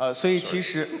 所以其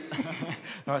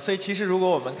实如果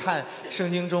我们看圣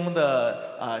经中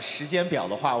的时间表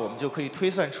的话，我们就可以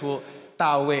推算出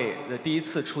大卫的第一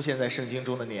次出现在圣经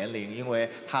中的年龄，因为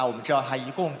我们知道他一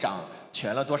共掌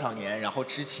权了多少年，然后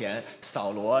之前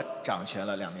扫罗掌权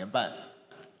了2年半。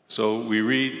So we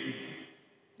read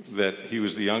that he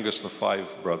was the youngest of 5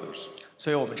 brothers.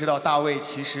 所以我们知道大卫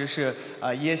其实是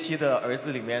耶西的儿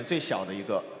子里面最小的一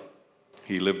个。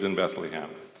 He lived in Bethlehem.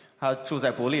 他住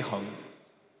在伯利恒。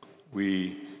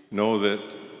 We know that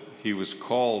he was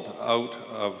called out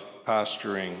of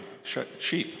pasturing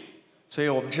sheep. 所以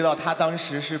我们知道他当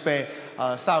时是被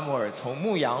撒母耳从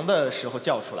牧羊的时候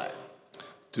叫出来。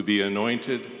 To be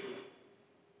anointed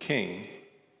king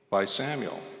by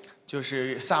Samuel. 就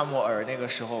是撒母耳那个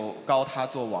时候膏他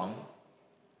做王。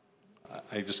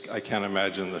 I can't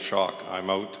imagine the shock. I'm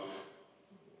out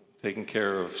taking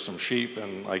care of some sheep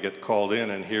and I get called in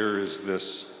and here is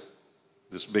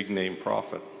this big name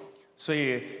prophet. 所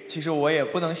以其实我也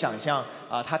不能想象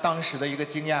他当时的一个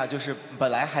惊讶，就是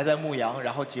本来还在牧羊，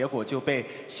然后结果就被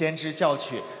先知叫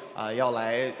去要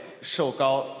来受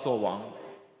膏做王。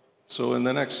 So in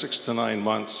the next 6 to 9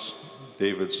 months,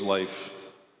 David's life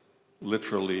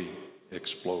literally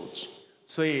explodes.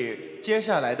 所以接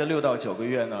下来的6到9个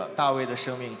月呢，大卫的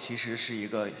生命其实是一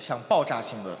个像爆炸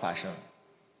性的发生。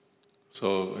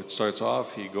 So it starts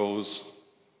off, he goes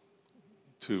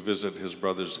to visit his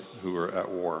brothers who were at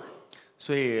war.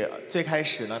 所以最开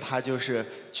始呢，他就是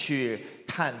去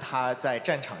看他在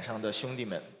战场上的兄弟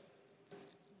们。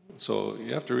 So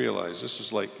you have to realize this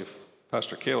is like if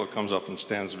Pastor Caleb comes up and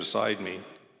stands beside me,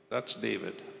 that's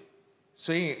David.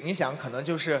 所以你想，可能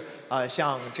就是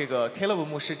像这个 Caleb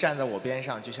牧师站在我边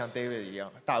上，就像 David 一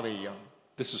样，大卫一样。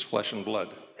 This is flesh and blood.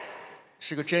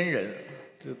 是个真人。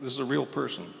This is a real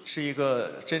person. 是一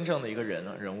个真正的一个人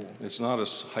物。 It's not a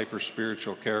hyper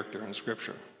spiritual character in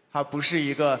Scripture. 他不是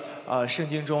一个圣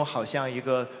经中好像一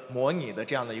个模拟的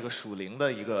这样的一个属灵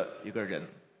的一个人。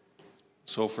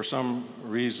 So for some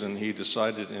reason, he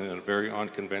decided in a very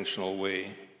unconventional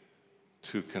way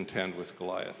to contend with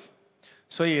Goliath.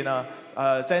 所以呢，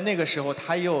在那个时候，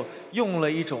他又用了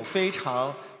一种非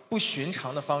常不寻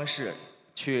常的方式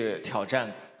去挑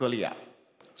战歌利亚。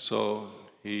 So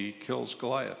he kills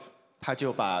Goliath, 他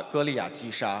就把歌利亚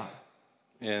击杀，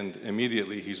 and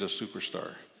immediately he's a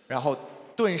superstar. 然后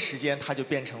顿时间他就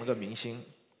变成了个明星。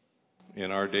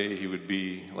 In our day, he would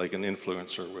be like an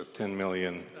influencer with 10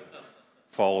 million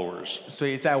followers. 所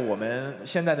以在我们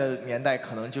现在的年代，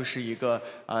可能就是一个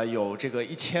有这个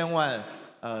1000万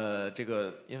这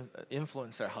个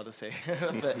influencer how to say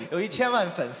有1000万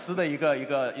粉丝的一个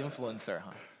influencer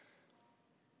哈。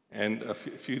 And a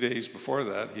few days before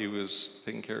that, he was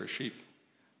taking care of sheep.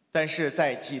 但是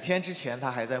在几天之前，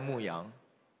他还在牧羊。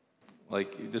 Like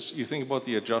this, you think about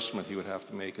the adjustment he would have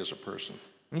to make as a person.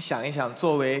 你想一想，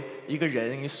作为一个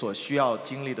人，你所需要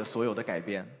经历的所有的改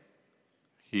变。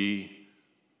 A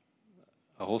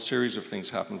whole series of things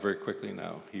happen very quickly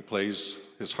now. He plays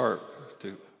his harp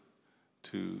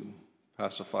to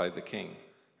pacify the king.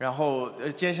 然后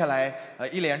接下来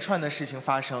一连串的事情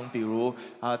发生，比如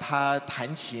他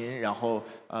弹琴，然后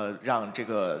让这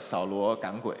个扫罗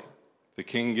赶鬼。 The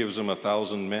king gives him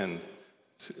 1,000 men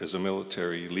as a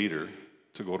military leader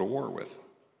to go to war with.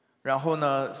 然后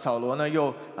呢，扫罗呢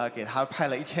又给他派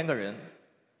了1000个人。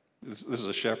 This is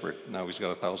a shepherd. Now he's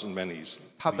got 1,000 men.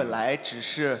 他本来只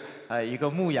是一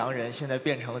个牧羊人，现在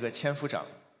变成了个千夫长。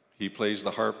 He plays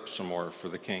the harp some more for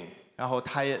the king. 然后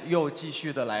他又继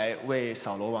续的来为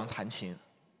扫罗王弹琴。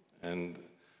 And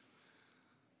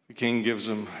the king gives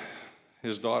him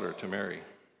his daughter to marry.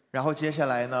 然后接下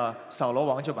来呢，扫罗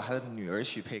王就把他的女儿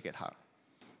许配给他。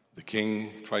 The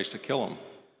king tries to kill him.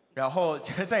 然后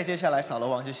再接下来，扫罗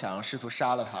王就想试图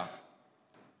杀了他。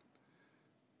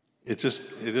 It just,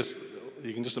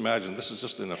 you can just imagine, this is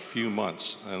just in a few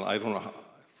months. And I don't know,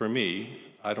 for me,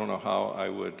 I don't know how I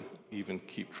would even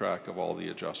keep track of all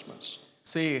the adjustments.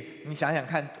 所以你想想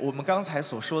看，我们刚才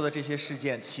所说的这些事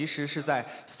件，其实是在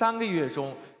3个月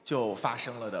中就发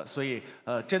生了的。所以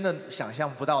真的想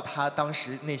象不到他当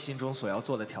时内心中所要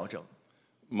做的调整。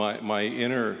 My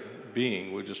inner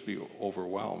being would just be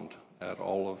overwhelmed at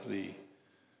all of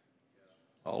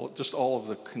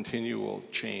the continual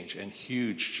change and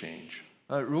huge change.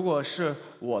 如果是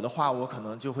我的话，我可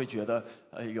能就会觉得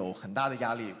有很大的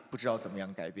压力，不知道怎么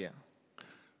样改变。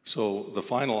 So the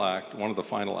final act, one of the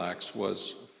final acts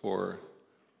was for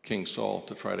King Saul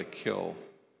to try to kill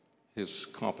his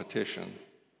competition,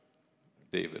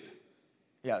 David.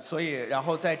 所以然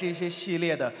后在这些系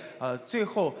列的最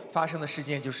后发生的事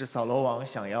件，就是扫罗王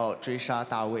想要追杀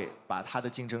大卫，把他的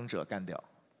竞争者干掉。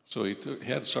 So he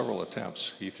had several attempts.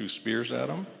 He threw spears at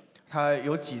him. 他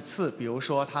有几次，比如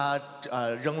说他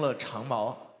扔了长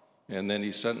矛， And then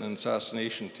he sent an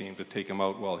assassination team to take him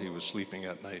out while he was sleeping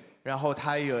at night. 然后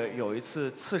他有一次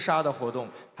刺杀的活动，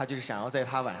他就是想要在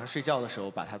他晚上睡觉的时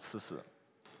候把他刺死。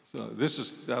 So this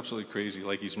is absolutely crazy.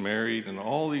 Like he's married, and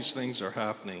all these things are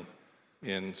happening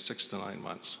in 6 to 9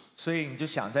 months. 所以你就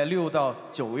想，在6到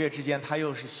9个月之间，他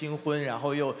又是新婚，然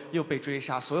后又被追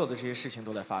杀，所有的这些事情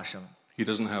都在发生。 He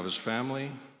doesn't have his family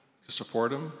to support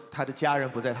him. 他的家人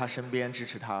不在他身边支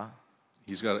持他，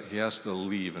 He has to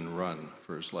leave and run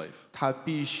for his life. 他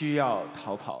必须要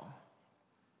逃跑。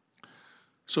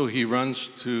 So he runs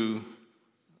to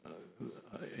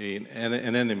an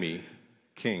enemy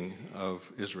king of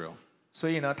Israel. 所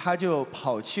以呢，他就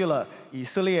跑去了以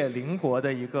色列邻国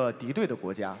的一个敌对的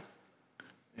国家。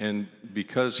 And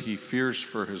because he fears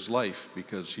for his life,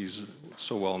 because he's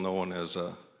so well known as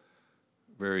a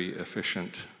very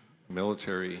efficient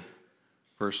military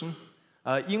person,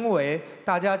 因为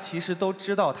大家其实都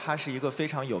知道他是一个非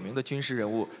常有名的军事人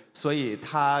物，所以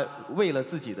他为了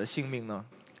自己的性命呢，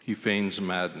 he feigns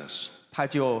madness. 他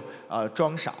就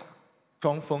装傻、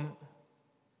装疯。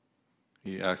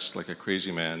 He acts like a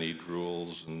crazy man. He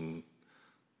drools and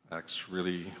acts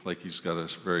really like he's got a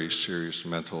very serious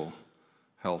mental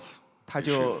health 他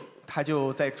issue.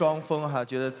 就在装疯哈，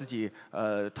觉得自己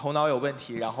头脑有问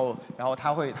题，然后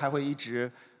他会一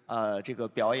直这个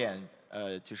表演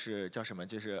就是叫什么，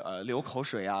就是流口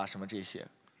水啊什么这些。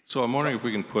 So I'm wondering if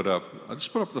we can put up, let's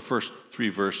put up the first 3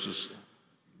 verses.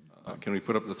 Can we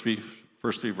put up the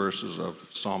first three verses of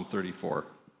Psalm 34?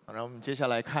 然后我们接下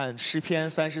来看诗篇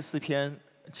34篇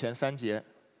前3节。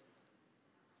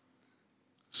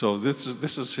 So this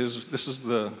is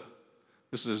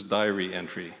his diary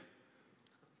entry.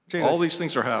 All these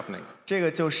things are happening. 这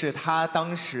个就是他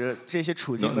当时这些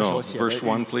处 No, 境的时 no. 候写的 Verse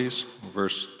 1, 日记 please.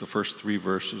 The first 3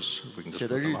 verses. If we can just 写 put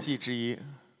的 them 日 up. 记之一。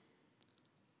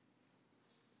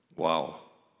 Wow.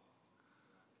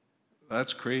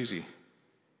 That's crazy.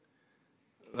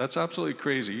 That's absolutely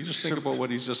crazy. You just think about what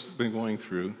he's just been going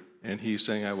through, and he's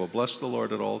saying, I will bless the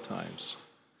Lord at all times.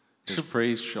 His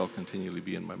praise shall continually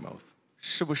be in my mouth.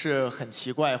 是不是很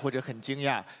奇怪或者很惊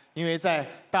讶？因为在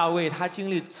大卫他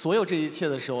经历所有这一切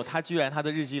的时候，他居然他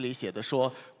的日记里写的说：“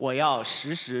我要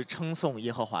时时称颂耶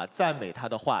和华，赞美他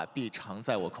的话必常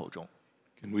在我口中。”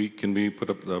 Can we put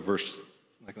up the verse,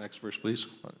 like next verse, please?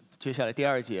 接下来第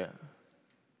2节，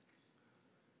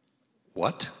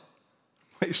 What?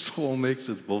 My soul makes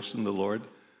its boast in the Lord,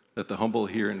 that the humble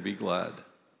hear and be glad.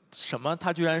 什么？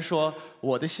他居然说：“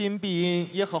我的心必因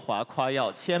耶和华夸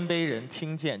耀，谦卑人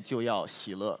听见就要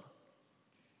喜乐。”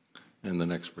 And the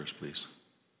next verse, please.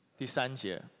 第3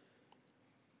节，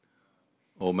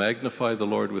 Oh, magnify the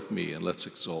Lord with me, and let's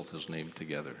exalt his name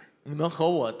together. 你们和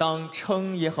我当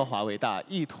称耶和华为大，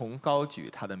一同高举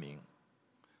他的名。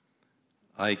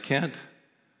 I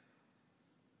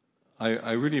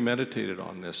really meditated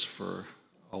on this for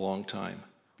a long time,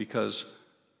 because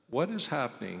what is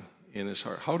happening in his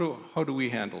heart? How do we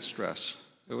handle stress?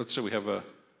 Let's say we have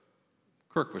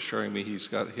Kirk was sharing me he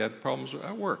had problems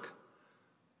at work.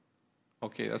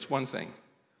 Okay, that's one thing.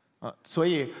 所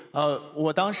以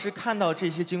我当时看到这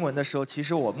些经文的时候，其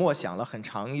实我默想了很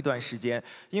长一段时间，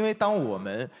因为当我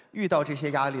们遇到这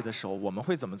些压力的时候，我们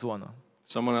会怎么做呢？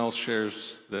 Someone else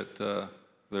shares that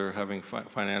they're having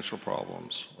financial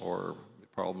problems or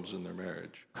problems in their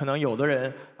marriage. 可能有的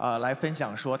人来分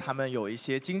享说，他们有一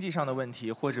些经济上的问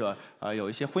题，或者有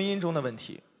一些婚姻中的问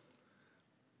题。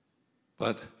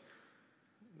 But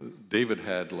David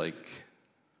had like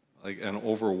an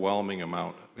overwhelming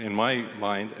amount. In my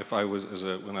mind, if I was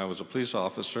when I was a police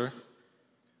officer,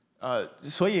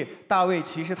 所以大卫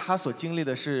其实他所经历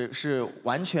的是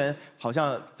完全好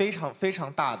像非常非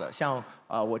常大的，像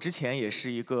我之前也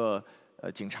是一个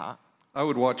警察。 I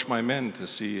would watch my men to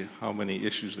see how many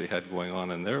issues they had going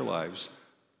on in their lives,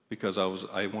 because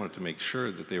I wanted to make sure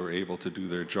that they were able to do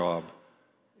their job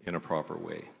in a proper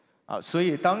way. 所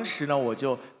以当时呢，我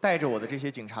就带着我的这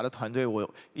些警察的团队，我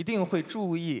一定会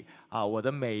注意我的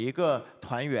每一个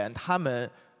团员他们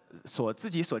自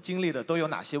己所经历的都有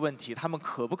哪些问题，他们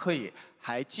可不可以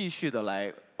还继续的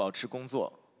来保持工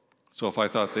作。 So if I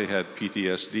thought they had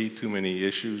PTSD, too many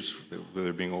issues,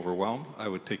 they're being overwhelmed, I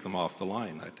would take them off the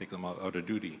line. I'd take them out of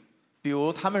duty. 比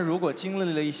如他们如果经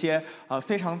历了一些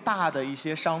非常大的一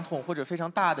些伤痛或者非常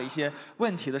大的一些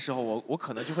问题的时候，我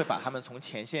可能就会把他们从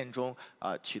前线中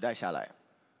取代下来。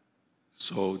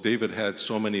 So David had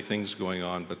so many things going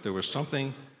on, but there was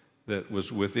something that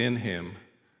was within him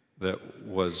that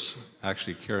was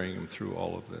actually carrying him through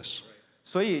all of this.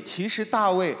 所以其实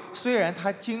大卫虽然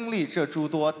他经历这诸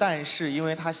多，但是因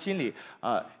为他心里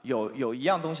有一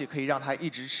样东西可以让他一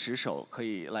直持守，可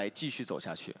以来继续走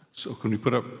下去。 So can we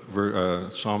put up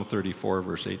Psalm 34,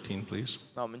 verse 18, please?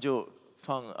 那我们就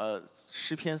放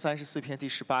诗篇34篇第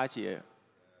18节。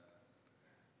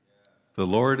 The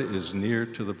Lord is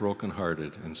near to the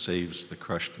brokenhearted and saves the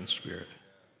crushed in spirit.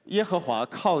 耶和华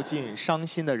靠近伤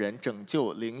心的人，拯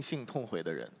救灵性痛悔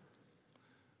的人。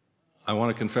 I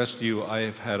want to confess to you, I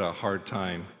have had a hard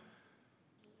time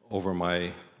over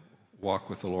my walk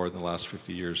with the Lord in the last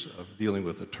 50 years of dealing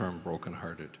with the term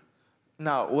brokenhearted.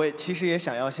 那我其实也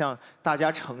想要向大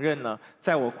家承认呢，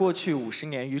在我过去50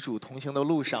年与主同行的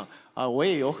路上我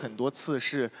也有很多次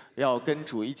是要跟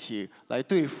主一起来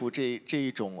对付这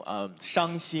一种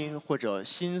伤心或者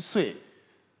心碎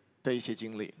的一些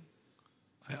经历。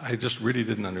 I just really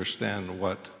didn't understand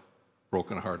what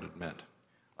brokenhearted meant.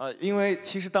 因为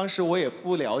其实当时我也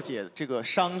不了解这个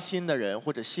伤心的人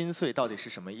或者心碎到底是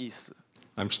什么意思。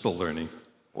 I'm still learning.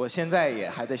 我现在也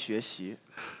还在学习。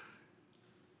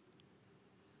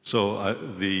 So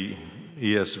the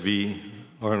ESV,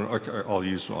 or I'll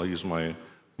use my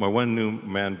One New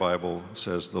Man Bible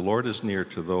says, "The Lord is near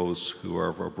to those who are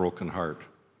of a broken heart,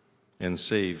 and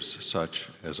saves such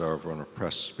as are of an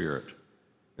oppressed spirit."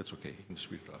 It's okay. You can just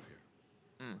read it off here.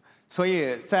 所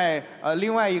以在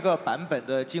另外一个版本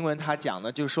的经文，他讲呢，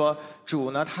就是说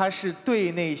主呢，他是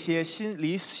对那些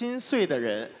离心碎的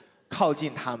人靠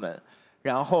近他们，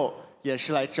然后也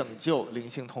是来拯救灵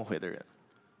性痛悔的人。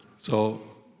 So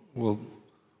let's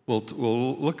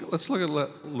look at a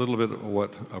little bit of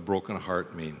what a broken heart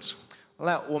means.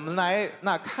 来，我们来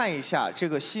看一下这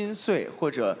个心碎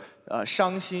或者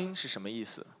伤心是什么意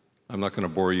思。 I'm not going to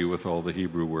bore you with all the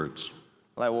Hebrew words.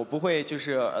 来，我不会就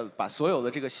是把所有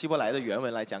的这个希伯来的原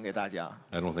文来讲给大家。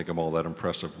 I don't think I'm all that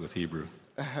impressive with Hebrew.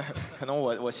 可能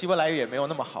我希伯来语也没有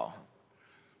那么好。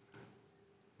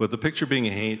 But the picture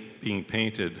being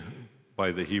painted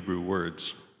by the Hebrew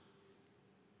words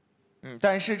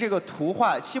但是这个图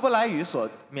画，希伯来语所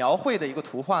描绘的一个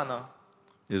图画呢，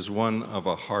 is one of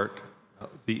a heart,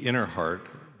 the inner heart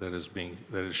that is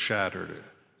shattered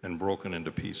and broken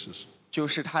into pieces. 就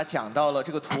是他讲到了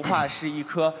这个图画是一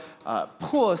颗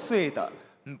破碎的、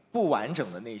不完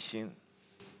整的内心。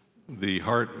 The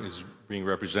heart is being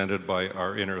represented by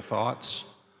our inner thoughts,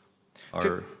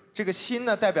 our 这个心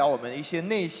呢，代表我们一些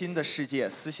内心的世界、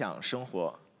思想、生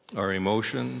活， our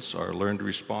emotions, our learned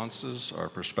responses, our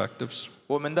perspectives.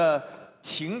 我们的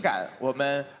情感，我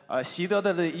们习得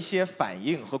的一些反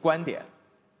应和观点。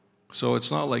 So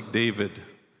it's not like David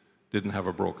didn't have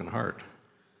a broken heart.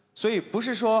 所以不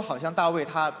是说好像大卫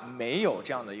他没有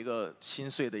这样的一个心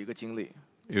碎的一个经历。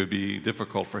 It would be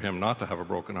difficult for him not to have a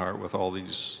broken heart with all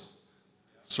these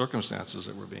circumstances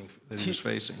that he was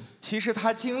facing. 其实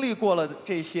他经历过了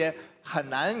这些，很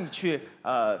难你去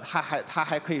他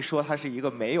还可以说他是一个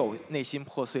没有内心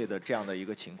破碎的这样的一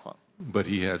个情况。 But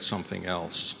he had something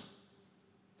else.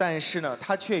 但是呢，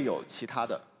他却有其他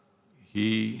的。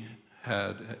 He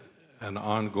had an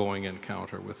ongoing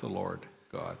encounter with the Lord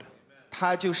God.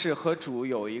 他就是和主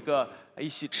有一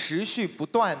起持续不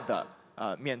断的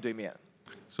面对面。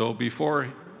 So before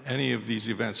any of these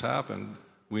events happened,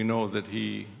 we know that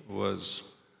he was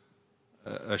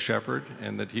a shepherd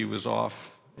and that he was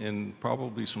off in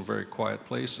probably some very quiet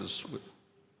places.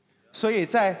 所以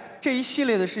在这一系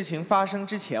列的事情发生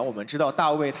之前，我们知道大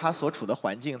卫他所处的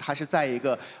环境，他是在一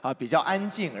个比较安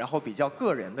静，然后比较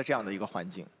个人的这样的一个环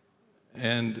境。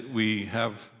 And we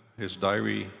have his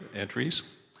diary entries.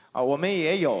 我们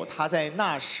也有他在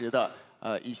那时的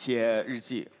一些日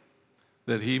记，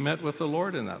 That he met with the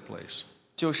Lord in that place.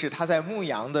 就是他在牧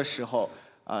羊的时候，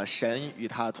神与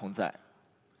他同在。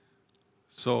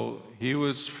 So he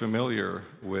was familiar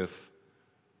with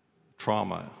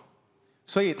trauma.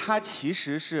 所以他其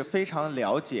实是非常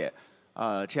了解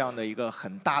这样的一个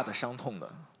很大的伤痛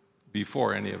的。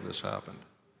 Before any of this happened.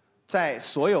 在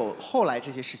所有后来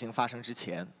这些事情发生之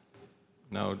前，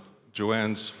 Now,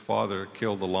 Joanne's father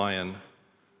killed a lion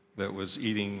that was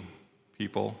eating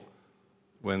people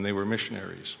when they were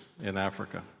missionaries in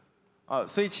Africa.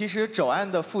 所以其实肘安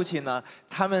的父亲呢，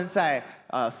他们在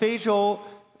非洲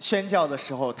宣教的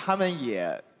时候，他们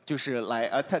也就是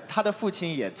他的父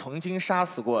亲也曾经杀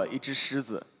死过一只狮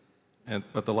子。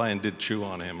 But the lion did chew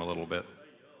on him a little bit.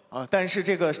 但是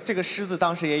这个狮子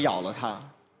当时也咬了他。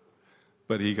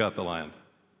 But he got the lion.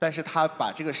 但是他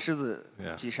把这个狮子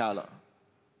Yeah. 击杀了。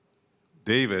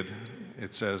 David,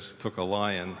 it says, took a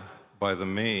lion by the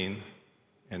mane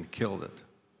and killed it.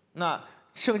 那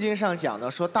圣经上讲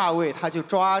呢，说大卫他就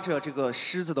抓着这个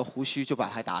狮子的胡须，就把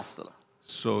他打死了。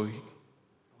 So,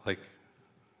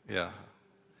 yeah,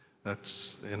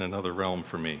 that's in another realm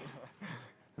for me.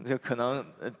 这可能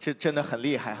这真的很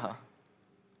厉害哈。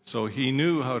 So he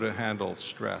knew how to handle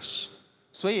stress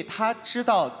所以他知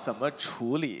道怎么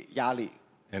处理压力，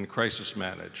 and crisis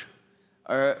manage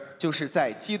而就是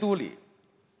在基督里，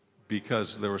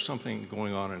 because there was something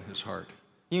going on in his heart.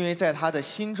 因为在他的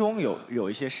心中有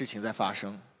一些事情在发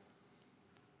生。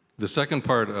 The second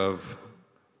part of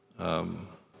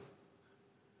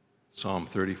Psalm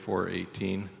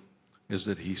 34:18 is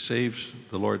that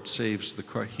the Lord saves the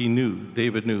crushed.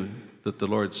 David knew that the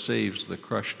Lord saves the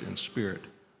crushed in spirit.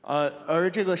 而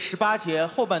这个18节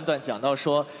后半段讲到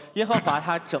说，耶和华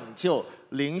他拯救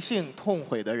灵性痛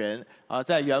悔的人，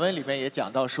在原文里面也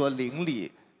讲到说灵里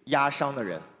压伤的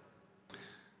人。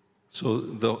 So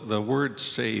the word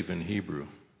save in Hebrew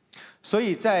所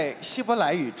以在希伯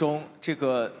来语中，这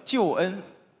个救恩，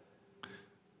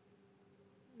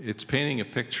 it's painting a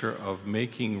picture of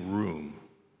making room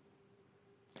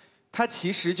它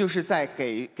其实就是在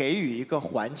给予一个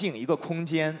环境、一个空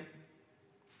间，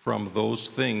 from those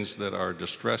things that are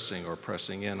distressing or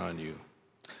pressing in on you.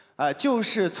 就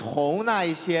是从那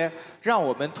一些让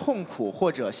我们痛苦或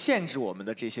者限制我们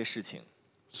的这些事情。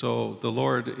 So the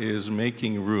Lord is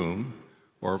making room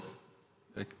or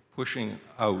pushing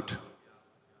out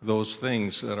those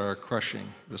things that are crushing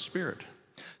the spirit.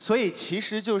 所以其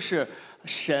实就是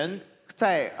神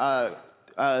在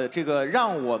这个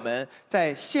让我们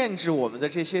在限制我们的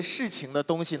这些事情的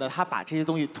东西呢，他把这些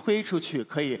东西推出去，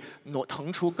可以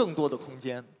腾出更多的空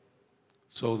间。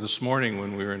 So this morning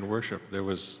when we were in worship, there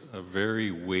was a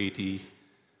very weighty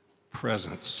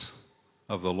presence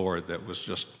of the Lord that was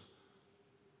just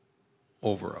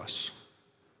over us.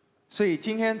 所以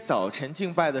今天早晨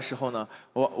敬拜的时候呢，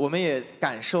我们也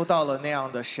感受到了那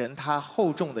样的神他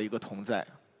厚重的一个同在。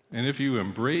 And if you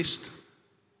embraced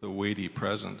the weighty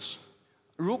presence,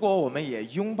 如果我们也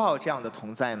拥抱这样的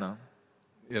同在呢？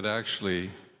 It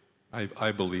actually,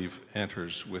 I believe,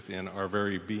 enters within our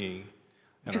very being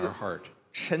and our heart.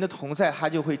 神的同在，它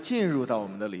就会进入到我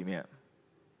们的里面。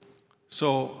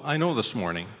 So I know this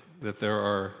morning that there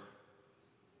are,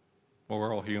 well,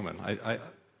 we're all human.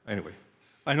 Anyway,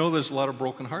 I know there's a lot of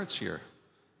broken hearts here.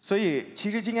 所以，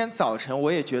其实今天早晨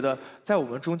我也觉得，在我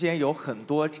们中间有很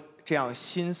多这样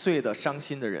心碎的、伤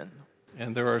心的人。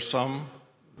 And there are some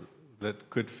that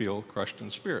could feel crushed in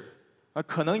spirit.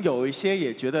 可能有一些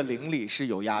也觉得灵里是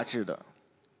有压制的。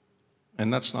 And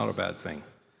that's not a bad thing.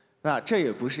 那这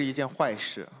也不是一件坏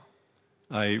事。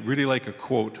 I really like a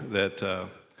quote that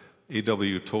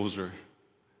A.W. Tozer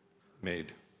made.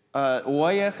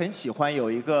 我也很喜欢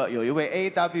有一位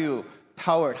A.W.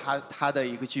 Tower 他的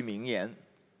一个句名言。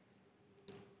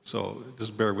 So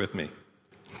just bear with me.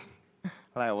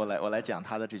 我来讲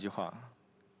他的这句话。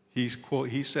 He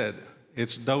said,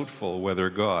 "It's doubtful whether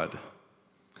God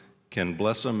can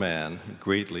bless a man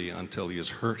greatly until he has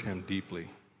hurt him deeply."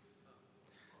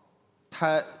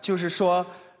 他就是说，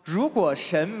如果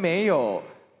神没有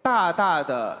大大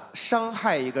的伤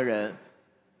害一个人，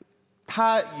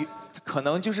他可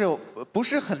能就是不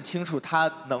是很清楚他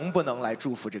能不能来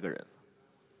祝福这个人。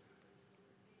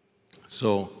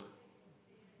 So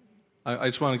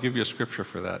I just want to give you a scripture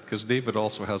for that, because David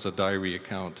also has a diary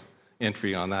account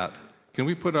entry on that. Can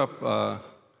we put up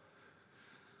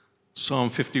Psalm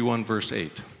 51, verse 8?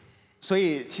 所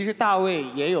以其实大卫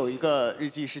也有一个日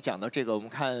记是讲到这个，我们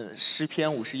看诗篇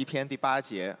51篇第8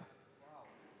节。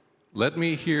 Let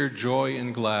me hear joy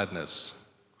and gladness.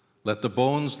 Let the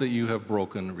bones that you have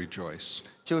broken rejoice.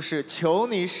 就是求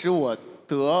你使我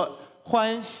得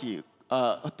欢喜，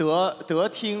得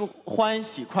听欢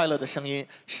喜快乐的声音，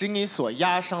使你所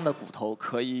压伤的骨头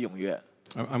可以踊跃。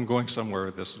 I'm going somewhere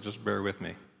with this, so just bear with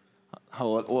me. 好，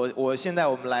我现在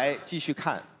我们来继续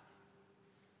看。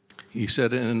 He said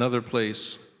in another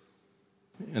place,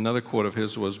 another quote of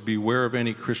his was, "Beware of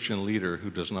any Christian leader who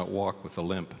does not walk with a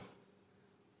limp."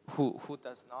 Who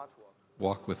does not walk?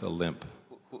 Walk with a limp.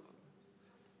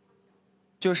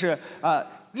 就是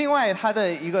另外他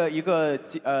的一个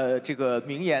这个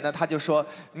名言呢，他就说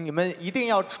你们一定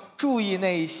要注意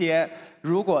那一些，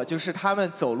如果就是他们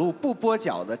走路不跛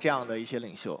脚的这样的一些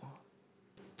领袖。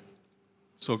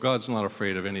 So God's not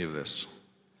afraid of any of this.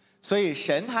 所以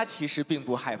神他其实并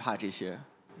不害怕这些，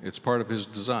 It's part of his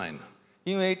design.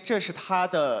 因为这是他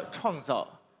的创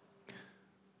造。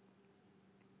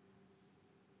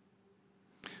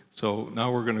 So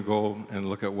now we're going to go and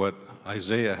look at what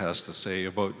Isaiah has to say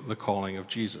about the calling of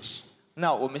Jesus.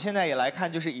 那我们现在也来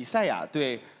看，就是以赛亚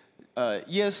对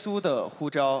耶稣的呼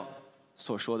召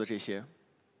所说的这些。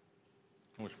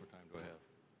 How much more time do I have?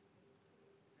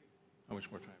 How much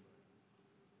more time?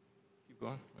 Keep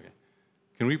going? Okay.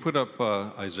 Can we put up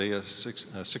Isaiah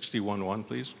 61:1,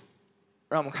 please?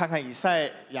 让我们看看以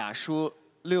赛亚书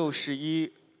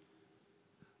61，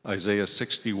 Isaiah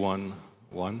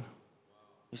 61:1.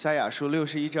 以赛亚书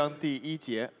61章第1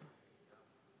节。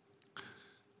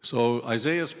 So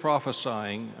Isaiah is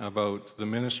prophesying about the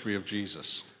ministry of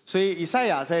Jesus. 所以以赛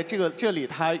亚在这里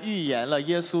他预言了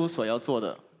耶稣所要做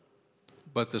的。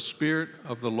 But the Spirit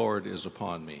of the Lord is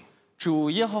upon me, 主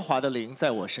耶和华的灵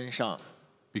在我身上，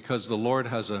 because the Lord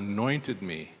has anointed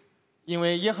me 因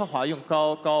为耶和华用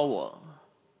膏膏我，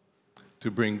 to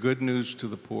bring good news to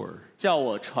the poor. 叫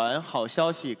我传好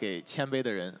消息给谦卑的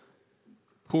人。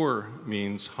 Poor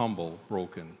means humble,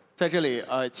 broken, 在这里，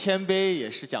谦卑也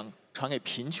是讲传给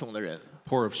贫穷的人，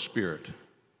 poor of spirit.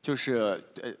 就是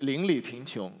灵里贫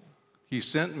穷。 He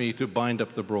sent me to bind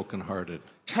up the brokenhearted,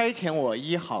 差遣我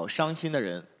医好伤心的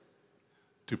人，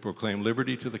 to proclaim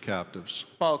liberty to the captives,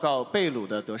 报告被掳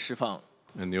的得释放，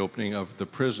 and the opening of the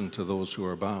prison to those who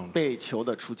are bound. 被囚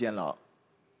的出监牢。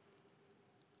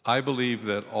 I believe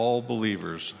that all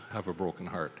believers have a broken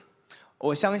heart.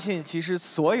 我相信，其实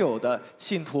所有的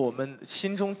信徒，我们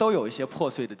心中都有一些破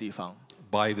碎的地方，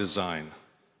 By design,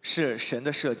 是神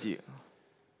的设计。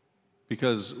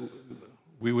 because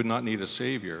we would not need a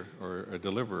savior or a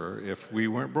deliverer if we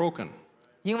weren't broken.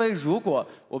 因为如果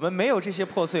我们没有这些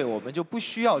破碎，我们就不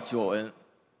需要救恩。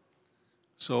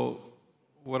 So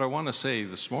what I want to say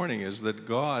this morning is that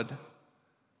God,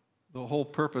 the whole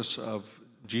purpose of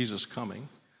Jesus coming,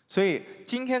 所以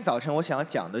今天早晨我想要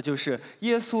讲的就是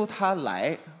耶稣他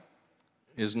来，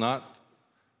 is not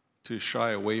to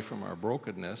shy away from our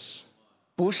brokenness,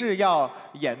 不是要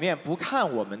掩面不看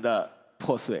我们的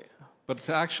破碎， but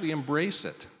to actually embrace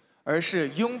it. 而是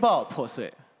拥抱破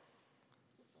碎。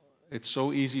 It's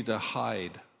so easy to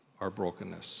hide our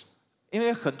brokenness. 因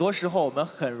为很多时候我们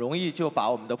很容易就把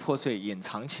我们的破碎隐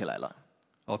藏起来了。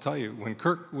I'll tell you, when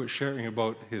Kirk was sharing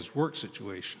about his work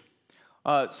situation,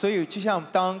 所以就像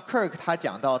当 Kirk 他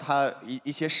讲到他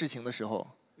一些事情的时候，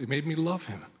 it made me love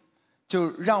him 就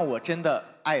让我真的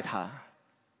爱他，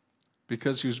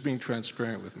 because he was being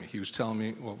transparent with me. He was telling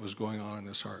me what was going on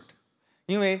in his heart.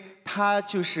 因为他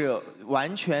就是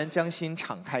完全将心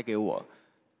敞开给我，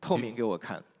透明给我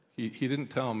看。He didn't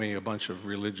tell me a bunch of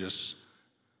religious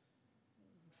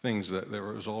things that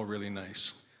was all really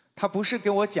nice. 他不是给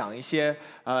我讲一些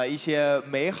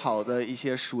美好的一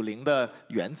些属灵的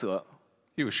原则，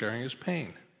 He was sharing his pain.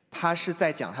 他是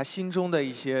在讲他心中的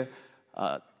一些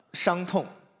伤痛。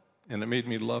 And it made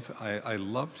me I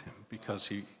loved him because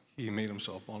he made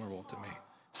himself vulnerable to me.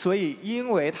 所以因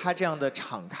为他这样的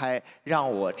敞开，让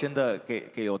我真的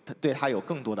对他有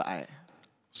更多的爱。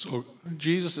 So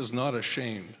Jesus is not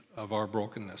ashamed of our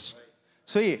brokenness.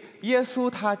 所以耶稣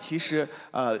他其实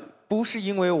不是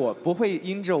不会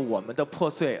因着我们的破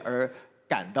碎而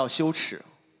感到羞耻，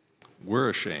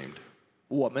 We're ashamed,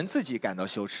 我们自己感到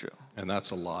羞耻， and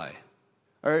that's a lie.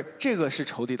 而这个是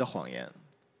仇敌的谎言。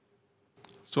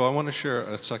 So I want to share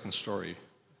a second story.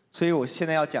 所以我现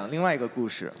在要讲另外一个故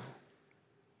事。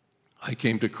 I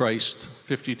came to Christ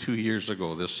 52 years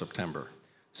ago this September.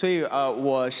 所以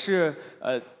我是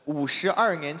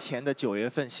52年前的9月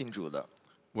份信主的。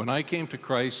 When I came to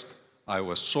Christ, I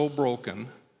was so broken,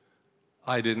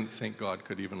 I didn't think God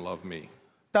could even love me.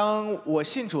 当我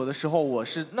信主的时候，我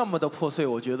是那么的破碎，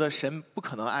我觉得神不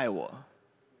可能爱我。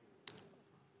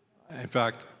 In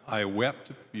fact, I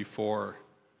wept before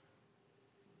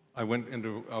I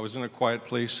was in a quiet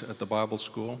place at the Bible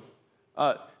school.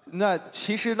 那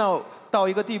其实呢，到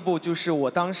一个地步，就是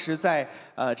我当时在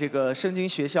这个圣经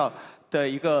学校的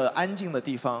一个安静的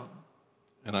地方。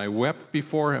 And I wept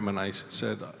before him and I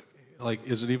said,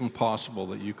 is it even possible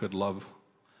that you could love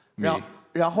me?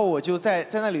 然后我就在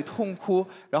那里痛哭，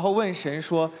然后问神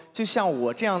说：“就像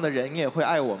我这样的人，你也会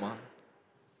爱我吗？”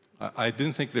 I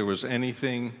didn't think there was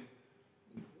anything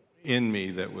in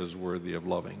me that was worthy of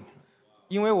loving.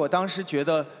 因为我当时觉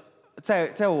得，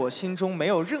在我心中没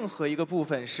有任何一个部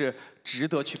分是值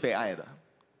得去被爱的，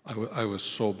 I was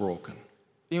so broken.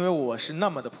 因为我是那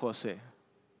么的破碎。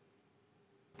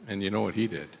 And you know what he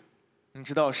did? 你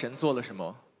知道神做了什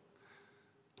么？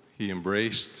 He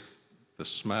embraced the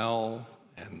smell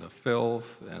and the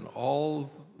filth and all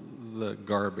the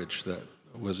garbage that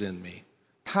was in me.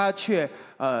 他却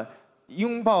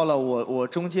拥抱了我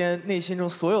中间内心中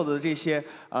所有的这些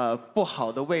不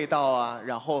好的味道啊，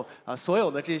然后所有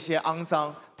的这些肮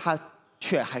脏，他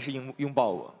却还是拥抱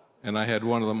我。 And I had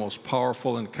one of the most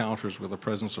powerful encounters with the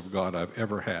presence of God I've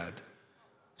ever had.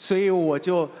 所以我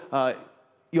就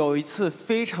有一次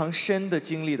非常深的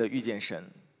经历的遇见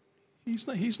神。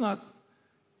 He's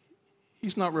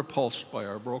not repulsed by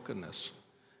our brokenness.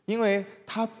 因为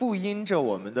他不因着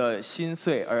我们的心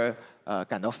碎而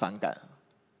感到反感。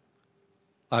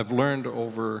 I've learned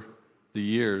over the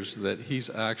years that he's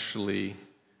actually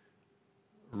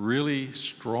really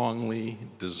strongly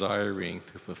desiring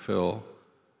to fulfill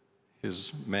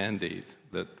his mandate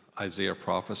that Isaiah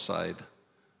prophesied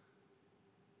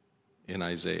in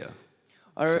Isaiah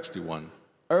 61.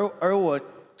 而我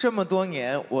这么多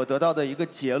年，我得到的一个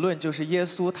结论就是，耶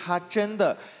稣他真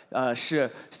的是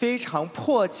非常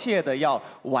迫切的要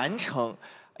完成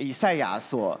以赛亚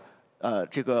所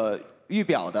这个预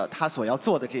表的他所要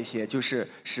做的这些，就是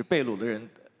使被掳的人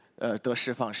得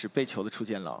释放，使被囚的出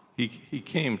监牢。 He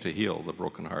came to heal the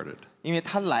brokenhearted. 因为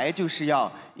他来就是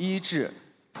要医治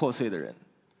破碎的人。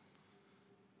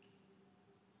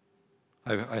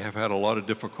 I have had a lot of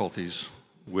difficulties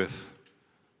with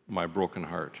my broken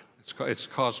heart. It's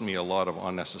caused me a lot of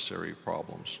unnecessary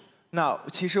problems. 那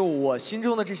其实我心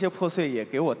中的这些破碎也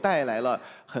给我带来了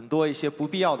很多一些不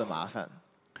必要的麻烦。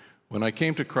 When I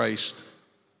came to Christ,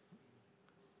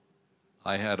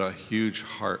 I had a huge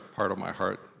part of my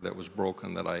heart that was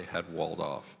broken that I had walled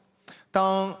off.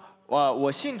 当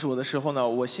我信主的时候呢，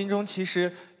我心中其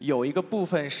实有一个部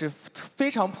分是非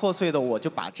常破碎的，我就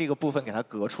把这个部分给它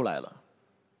隔出来了。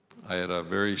 I had a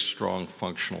very strong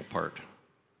functional part.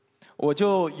 我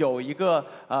就有一个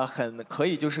很可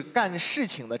以就是干事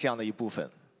情的这样的一部分。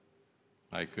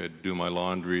 I could do my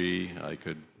laundry, I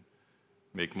could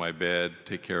make my bed,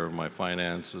 take care of my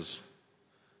finances.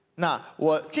 那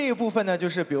我这一部分呢，就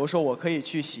是比如说我可以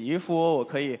去洗衣服，我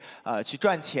可以去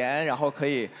赚钱，然后可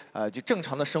以就正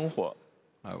常的生活。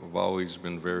 I've always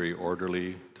been very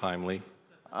orderly, timely.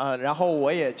 然后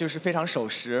我也就是非常守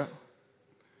时。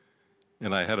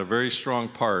 And I had a very strong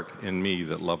part in me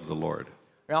that loved the Lord.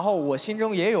 然后我心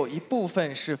中也有一部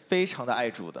分是非常的爱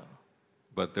主的。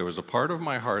 But there was a part of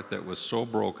my heart that was so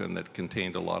broken that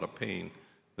contained a lot of pain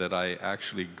that I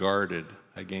actually guarded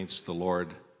against the Lord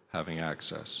having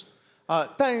access.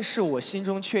 但是我心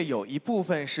中却有一部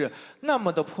分是那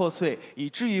么的破碎，以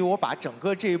至于我把整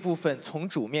个这一部分从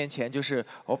主面前，就是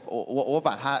我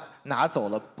把它拿走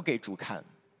了，不给主看。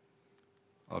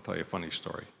I'll tell you a funny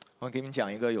story. 我给你们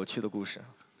讲一个有趣的故事。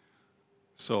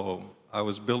So I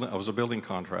was a building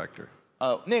contractor.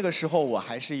 那个时候我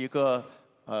还是一个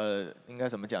应该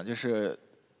怎么讲，就是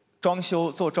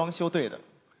做装修队的。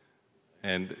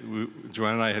And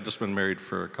Joanne and I had just been married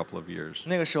for a couple of years.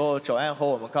 那个时候，Joanne和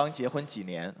我们刚结婚几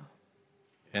年。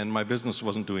And my business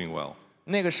wasn't doing well.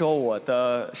 那个时候我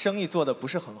的生意做得不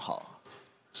是很好。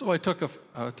So I took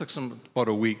about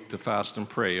a week to fast and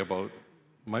pray about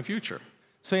my future.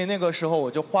 所以那个时候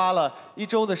我就花了1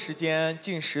周的时间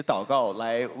禁食祷告，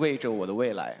来为着我的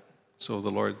未来。So the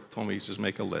Lord told me, He says,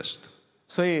 make a list.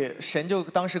 所以神就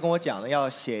当时跟我讲了，要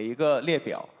写一个列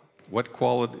表。What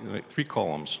quality? 3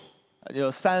 columns.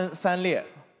 有三列。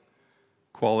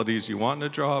Qualities you want in a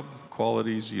job,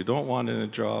 qualities you don't want in a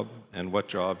job, and what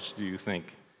jobs do you think?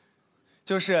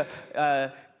 就是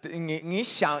你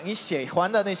喜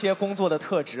欢的那些工作的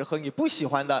特质和你不喜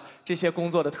欢的这些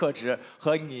工作的特质，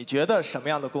和你觉得什么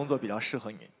样的工作比较适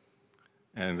合你。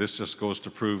And this just goes to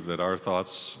prove that our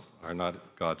thoughts are not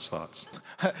God's thoughts.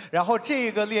 然后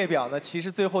这个列表呢，其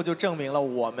实最后就证明了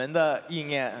我们的意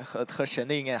念和神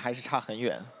的意念还是差很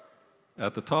远。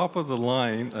At the top of the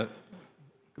line,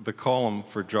 the column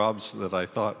for jobs that I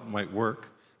thought might work.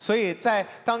 所以在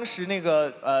当时那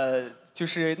个就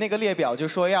是那个列表就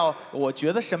说我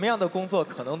觉得什么样的工作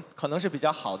可能是比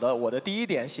较好的。我的第一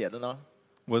点写的呢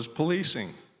was policing.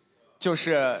 就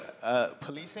是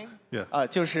policing， Yeah.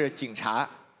 就是警察。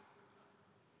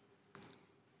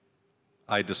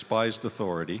I despised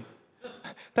authority.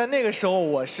 但那个时候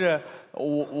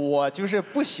我就是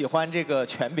不喜欢这个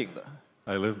权柄的。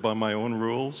I lived by my own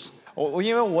rules.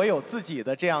 因为我有自己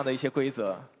的这样的一些规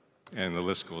则。And the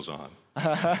list goes on.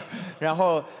 然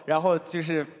后就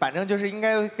是反正就是应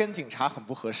该跟警察很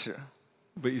不合适。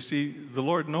But you see, the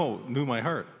Lord knew my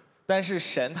heart. 但是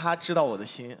神他知道我的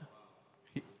心。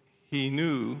He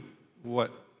knew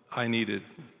what I needed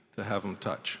to have Him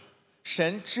touch.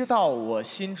 神知道我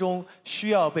心中需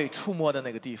要被触摸的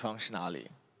那个地方是哪里。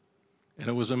And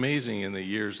it was amazing in the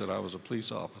years that I was a police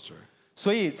officer.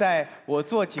 所以在我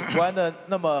做警官的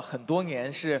那么很多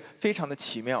年是非常的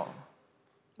奇妙。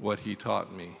What He taught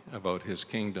me about His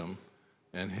kingdom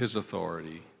and His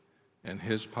authority and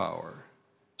His power.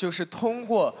 就是通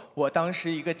过我当时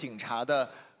一个警察的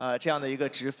这样的一个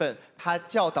职分，他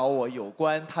教导我有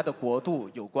关他的国度，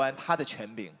有关他的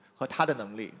权柄和他的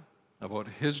能力。About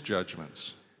His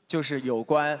judgments. 就是有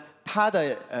关他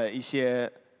的一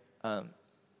些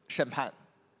审判。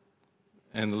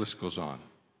And the list goes on.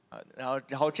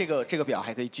 然后这个表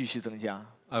还可以继续增加。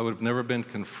I would have never been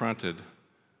confronted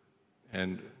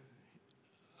and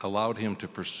allowed Him to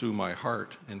pursue my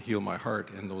heart and heal my heart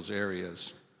in those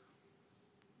areas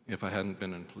if I hadn't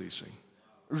been in policing.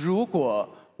 如果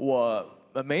我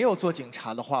没有做警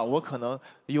察的话，我可能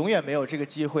永远没有这个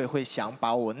机会会想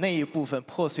把我那一部分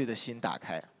破碎的心打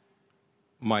开。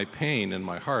My pain in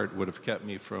my heart would have kept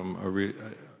me from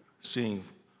seeing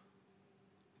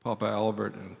Papa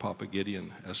Albert and Papa Gideon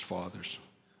as fathers.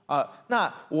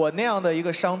 那我那样的一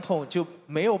个伤痛就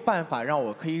没有办法让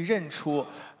我可以认出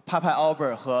Papa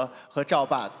Albert 和赵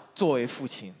爸作为父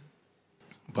亲。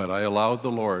But I allowed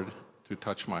the Lord to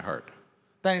touch my heart.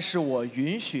 但是我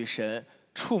允许神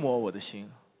触摸我的心。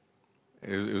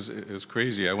It was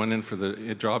crazy. I went in for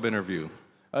the job interview.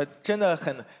 真的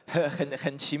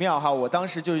很奇妙哈！我当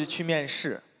时就是去面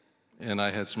试。And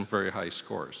I had some very high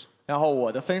scores. 然后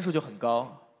我的分数就很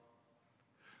高。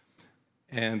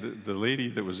And the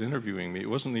lady that was interviewing me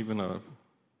wasn't even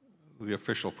the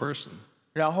official person.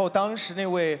 然后当时那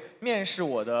位面试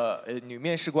我的女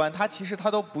面试官，她其实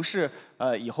都不是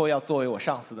以后要作为我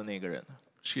上司的那个人。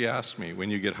She asked me, when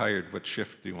you get hired,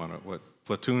 what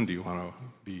platoon do you want to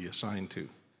be assigned to?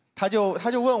 她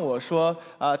就问我说，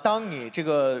当你这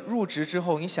个入职之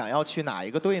后，你想要去哪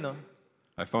一个队呢？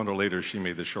 I found out later she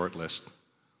made the short list.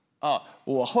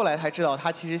 我后来才知道，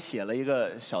她其实写了一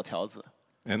个小条子。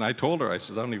And I told her, I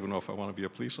said, I don't even know if I want to be a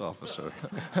police officer.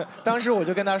 当时我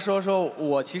就跟她说，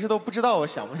我其实都不知道我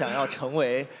想不想要成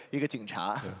为一个警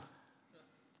察。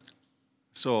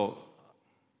So,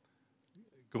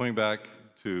 going back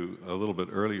to a little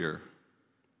bit earlier.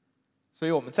 所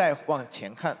以我们再往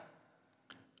前看。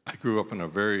I grew up in a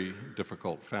very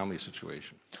difficult family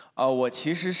situation. 我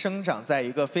其实生长在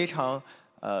一个非常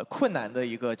困难的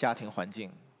一个家庭环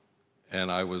境。And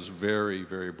I was very,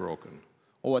 very broken.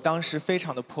 我当时非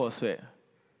常的破碎。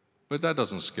But that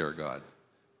doesn't scare God.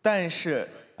 但是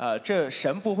这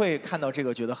神不会看到这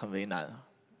个觉得很为难。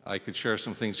 I could share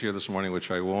some things here this morning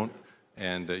which I won't,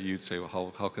 and you'd say,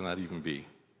 well, how can that even be?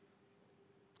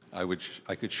 I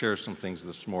could share some things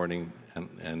this morning,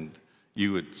 and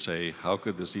you would say, how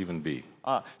could this even be?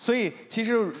 所以其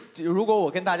实如果我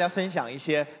跟大家分享一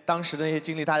些当时的那些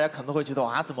经历，大家可能会觉得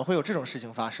啊，怎么会有这种事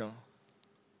情发生？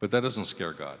 But that doesn't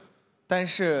scare God. 但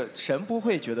是神不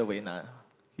会觉得为难，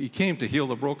 He came to heal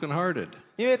the brokenhearted.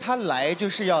 因为他来就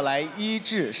是要来医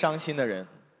治伤心的人。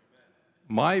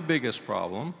 My biggest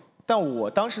problem 但我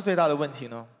当时最大的问题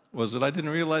呢， was that I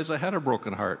didn't realize I had a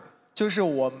broken heart. 就是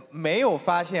我没有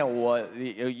发现我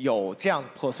有这样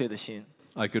破碎的心。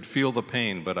 I could feel the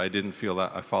pain, but I didn't feel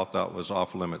that. I felt that was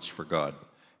off limits for God.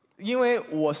 因为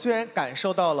我虽然感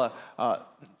受到了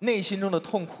内心中的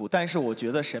痛苦，但是我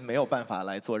觉得神没有办法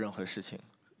来做任何事情。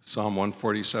 Psalm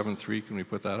 147:3, can we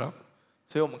put that up?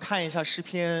 所以我们看一下诗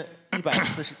篇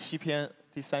147篇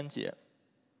第3节。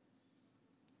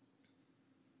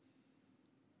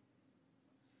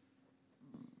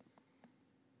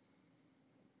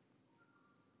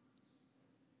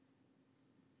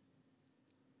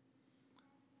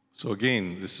 So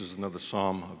again, this is another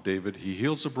psalm of David. He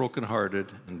heals the brokenhearted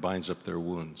and binds up their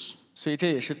wounds. 所以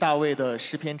这也是大卫的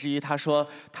诗篇之一。他说：“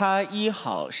他医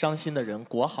好伤心的人，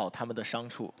裹好他们的伤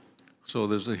处。” So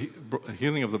there's a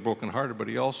healing of the brokenhearted, but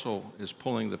he also is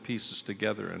pulling the pieces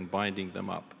together and binding them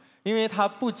up. 因为他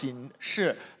不仅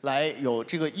是来有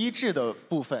这个医治的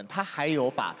部分，他还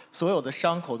有把所有的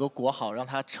伤口都裹好，让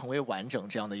它成为完整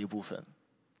这样的一部分。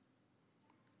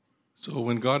 So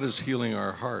when God is healing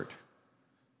our heart,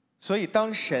 所以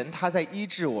当神他在医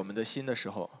治我们的心的时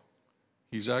候，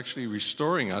 He's actually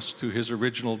restoring us to His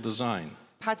original design.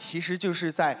 他其实就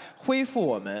是在恢复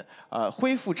我们，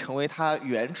恢复成为他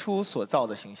原初所造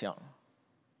的形象。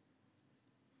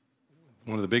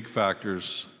 One of the big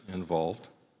factors involved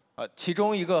其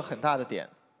中一个很大的点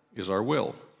is our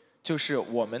will, 就是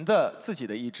我们的自己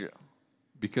的意志，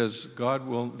 because God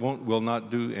will not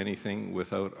do anything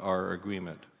without our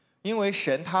agreement. 因为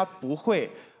神他不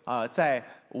会在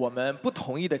我们不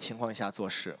同意的情况下做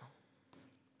事。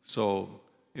 So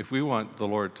if we want the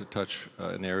Lord to touch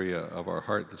an area of our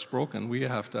heart that's broken, we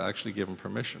have to actually give Him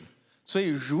permission. 所以，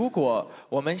如果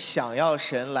我们想要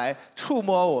神来触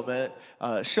摸我们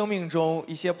生命中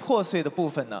一些破碎的部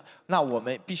分呢，那我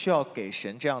们必须要给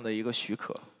神这样的一个许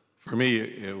可。 For me,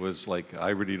 it was like,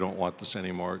 I really don't want this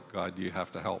anymore. God, you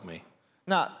have to help me.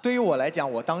 那对于我来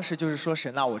讲，我当时就是说，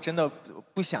神啊，我真的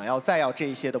不想要再要这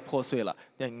一些的破碎了，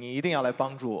你一定要来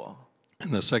帮助我。 And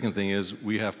the second thing is,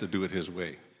 we have to do it His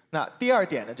way. 那第二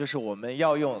点呢，就是我们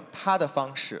要用他的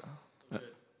方式。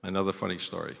 Another funny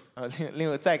story. 另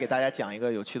外再给大家讲一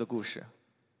个有趣的故事。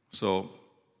 So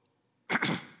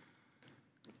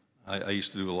I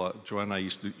used to do a lot. Joanne and I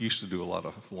used to do a lot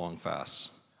of long fasts.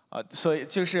 所以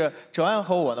就是周安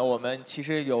和我呢，我们其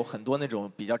实有很多那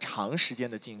种比较长时间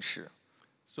的禁食。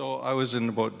 So I was in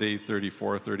about day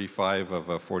 34, 35 of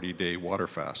a 40-day water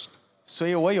fast. 所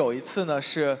以我有一次呢，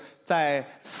是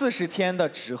在40天的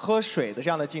只喝水的这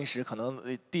样的禁食，可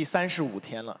能第35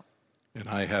天了。 And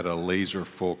I had a laser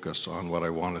focus on what I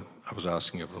wanted. I was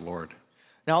asking of the Lord.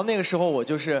 然后那个时候我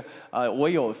就是我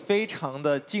有非常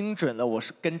的精准的，我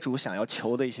是跟主想要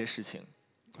求的一些事情。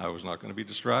 I was not going to be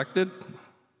distracted.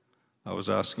 I was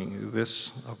asking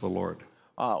this of the Lord.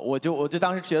 我就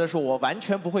当时觉得说，我完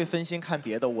全不会分心看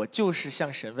别的，我就是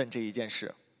向神问这一件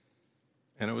事。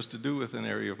 And it was to do with an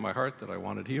area of my heart that I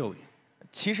wanted healing.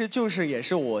 其实就是也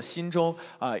是我心中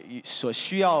所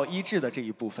需要医治的这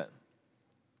一部分。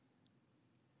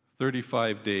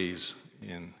 35 days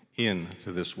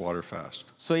into this water fast.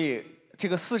 所以这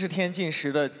个40天禁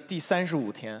食的第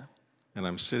35天， And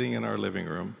I'm sitting in our living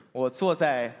room, 我坐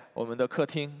在我们的客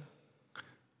厅，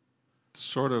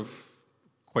 sort of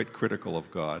quite critical of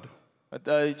God.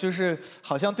 就是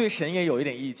好像对神也有一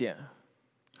点意见。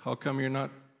 How come you're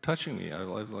not touching me?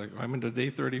 I'm into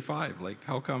day 35. Like,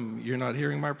 how come you're not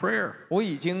hearing my prayer? 我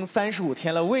已经35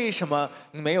天了，为什么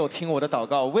你没有听我的祷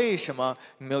告？为什么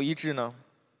你没有医治呢？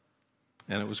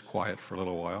 And it was quiet for a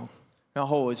little while. 然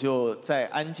后我就再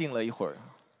安静了一会儿，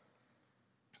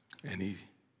 And he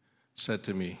said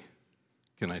to me,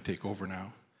 Can I take over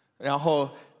now? 然后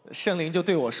圣灵就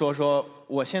对我说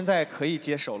我现在可以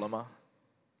接手了吗？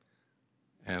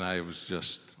 And I was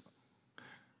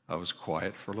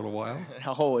quiet for a little while.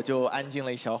 然后我就安静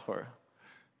了一小会儿，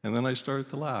 And then I started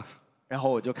to laugh. 然后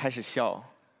我就开始笑。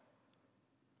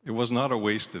 It was not a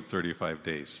wasted 35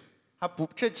 days.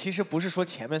 这其实不是说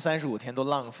前面35天都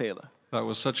浪费了， That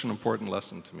was such an important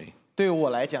lesson to me. 对于我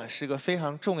来讲是个非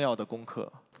常重要的功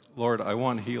课。 Lord, I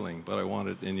want healing, but I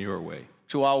want it in your way.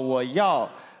 主啊，我要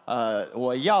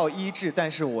我要医治，但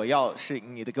是我要是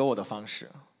你的给我的方式。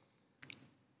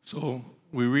So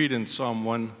we read in Psalm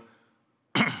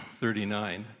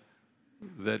 139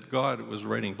 that God was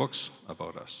writing books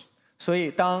about us. 所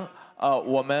以当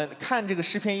我们看这个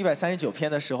诗篇139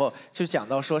篇的时候，就讲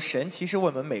到说，神其实为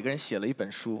我们每个人写了一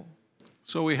本书。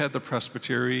So we had the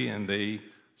presbytery, and they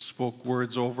spoke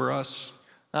words over us.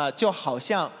 就好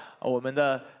像我们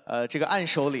的这个按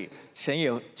手里，神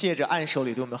也借着按手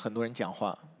里对我们很多人讲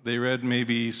话。They read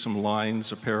maybe some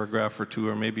lines, a paragraph or two,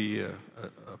 or maybe a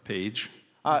page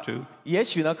or two. 也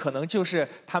许呢，可能就是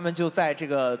他们就在这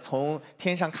个从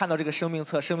天上看到这个生命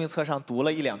册，生命册上读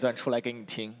了1-2段出来给你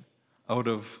听。Out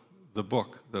of the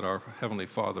book that our Heavenly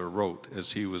Father wrote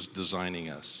as He was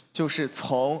designing us. 就是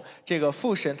从这个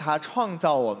父神他创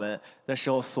造我们的时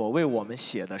候所为我们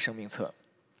写的生命册。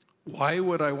Why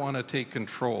would I want to take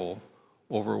control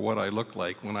over what I look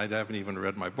like when I haven't even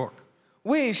read my book?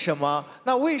 为什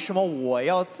么我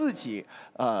要自己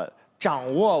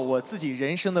掌握我自己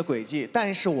人生的轨迹，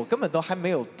但是我根本都还没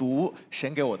有读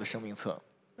神给我的生命册？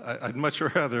 I'd much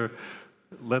rather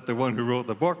let the one who wrote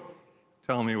the book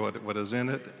tell me what is in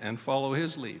it and follow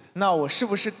his lead. 那我是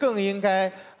不是更应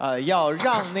该要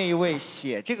让那一位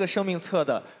写这个生命册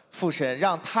的父神，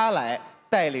让他来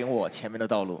带领我前面的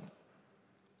道路？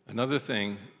 Another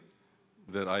thing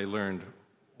that I learned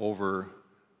over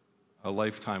a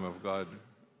lifetime of God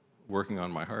working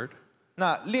on my heart.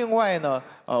 那另外呢，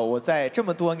我在这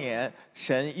么多年，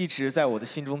神一直在我的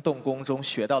心中动工中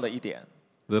学到了一点，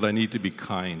 That I need to be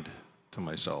kind to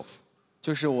myself.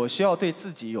 就是我需要对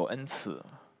自己有恩慈。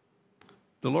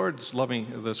 The Lord's loving,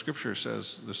 the scripture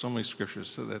says, there's so many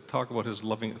scriptures that talk about his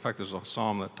loving, in fact, there's a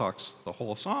psalm that talks, the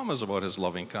whole psalm is about his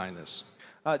loving kindness.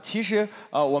 其实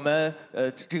我们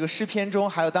这个诗篇中，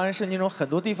还有当然圣经中很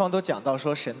多地方都讲到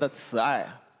说神的慈爱。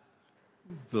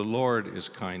 The Lord is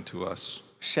kind to us.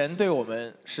 神对我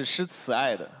们是施慈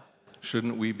爱的，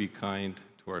 Shouldn't we be kind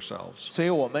to ourselves? 所以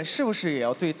我们是不是也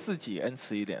要对自己恩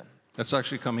慈一点？ That's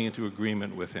actually coming into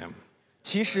agreement with him.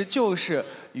 其实就是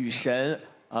与神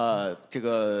这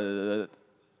个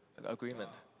agreement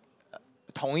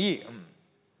同意。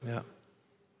Yeah.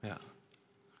 Yeah.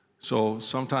 So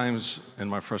sometimes in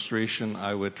my frustration,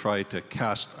 I would try to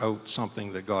cast out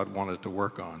something that God wanted to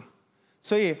work on.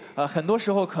 所以很多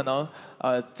时候可能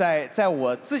在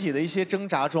我自己的一些挣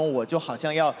扎中，我就好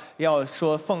像要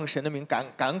说奉神的名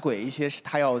赶鬼一些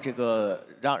他要这个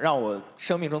让我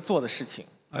生命中做的事情。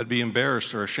 I'd be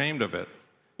embarrassed or ashamed of it.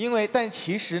 但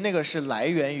其实那个是来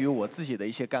源于我自己的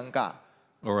一些尴尬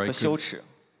Or 和羞耻，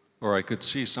 I could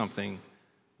see something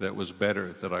that was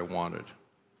better that I wanted.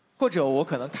 或者我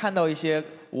可能看到一些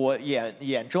我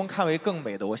眼中看为更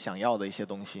美的我想要的一些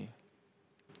东西。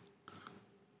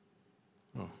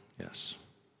 Oh, yes.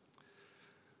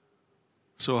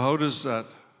 So how does that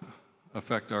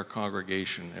affect our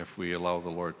congregation if we allow the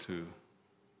Lord to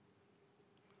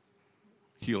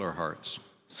heal our hearts?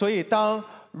 所以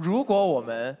如果我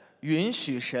们允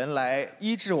许神来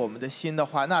医治我们的心的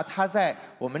话，那他在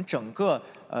我们整个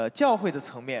教会的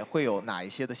层面会有哪一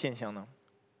些的现象呢？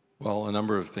 Well, a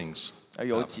number of things.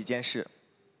 有几件事。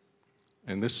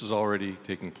 And this is already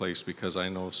taking place because I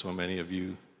know so many of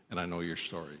you and I know your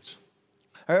stories.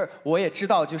 而我也知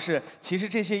道，就是其实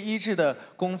这些医治的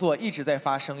工作一直在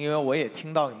发生，因为我也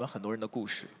听到你们很多人的故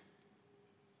事。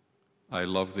 I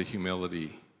love the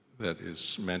humility that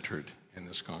is mentored in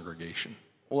this congregation.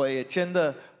 我也真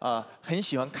的很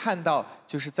喜欢看到，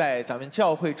就是在咱们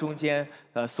教会中间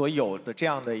所有的这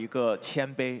样的一个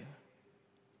谦卑，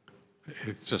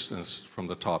 It's just from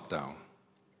the top down.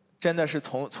 真的是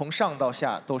从上到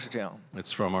下都是这样。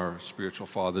 It's from our spiritual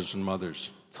fathers and mothers.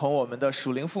 从我们的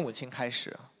属灵父母亲开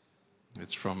始，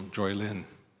 It's from Joy Lynn.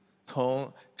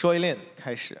 从 Joy Lynn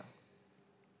开始。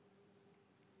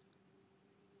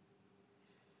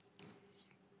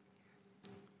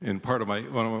 In part of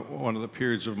one of the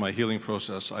periods of my healing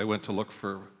process, I went to look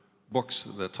for books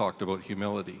that talked about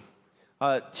humility.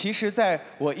 其实在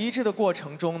我医治的过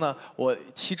程中呢，我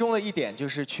其中的一点就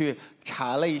是去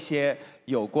查了一些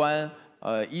有关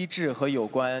医治和有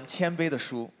关谦卑的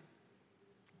书。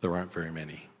 There aren't very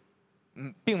many.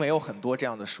 并没有很多这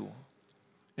样的书。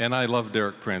 And I love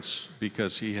Derek Prince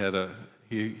because he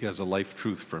has a life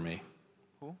truth for me.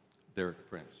 Who? Derek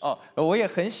Prince. 我也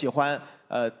很喜欢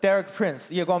Derek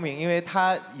Prince 叶光明，因为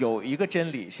他有一个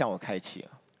真理向我开启。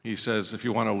 He says if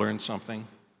you want to learn something,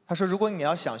 他说，如果你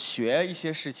要想学一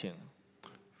些事情，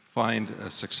 find a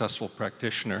successful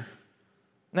practitioner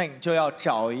那你就要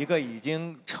找一个已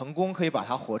经成功可以把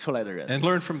它活出来的人， and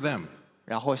learn from them.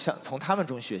 然后从他们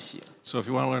中学习。 So if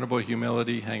you want to learn about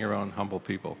humility, hang around humble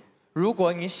people. 如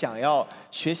果你想要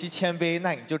学习谦卑，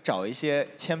那你就找一些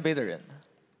谦卑的人。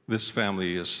This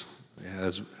family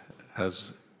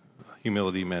has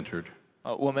humility mentored.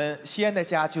 我们西安的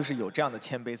家就是有这样的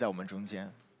谦卑在我们中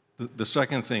间。The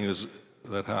second thing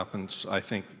that happens, I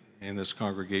think, in this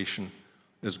congregation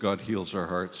is God heals our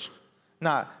hearts.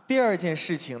 那第二件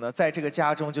事情呢，在这个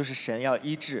家中就是神要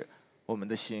医治我们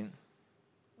的心。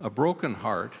A broken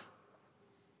heart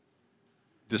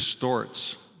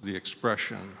distorts the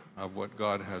expression of what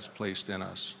God has placed in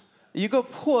us. 一个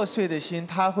破碎的心，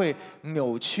它会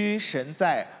扭曲神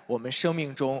在我们生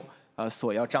命中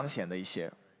所要彰显的一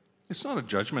些， It's not a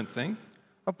judgment thing.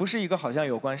 而不是一个好像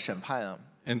有关审判啊。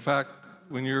In fact,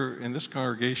 when you're in this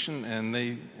congregation and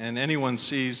anyone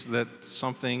sees that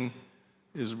something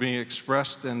is being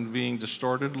expressed and being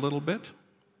distorted a little bit,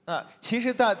 其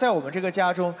实在我们这个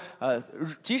家中，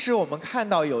即使我们看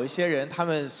到有一些人他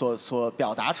们所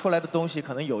表达出来的东西，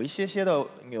可能有一些的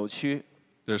扭曲，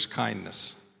 there's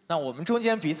kindness, 那我们中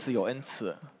间彼此有恩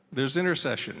慈， there's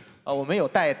intercession, 我们有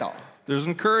代祷， there's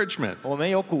encouragement. 我们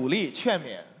有鼓励劝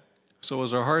勉。 So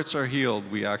as our hearts are healed,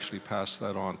 we actually pass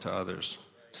that on to others.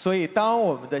 所以，当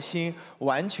我们的心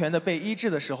完全的被医治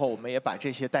的时候，我们也把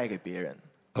这些带给别人。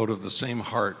 Out of the same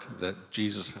heart that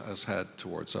Jesus has had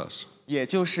towards us. 也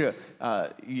就是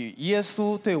与耶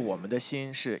稣对我们的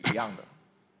心是一样的。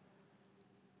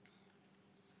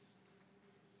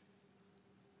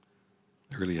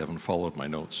I really haven't followed my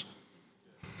notes.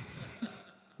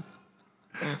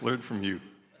 Learned from you.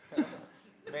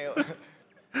 没有。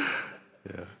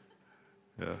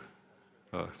 Yeah.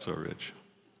 Oh, it's so rich.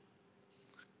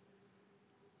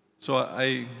 So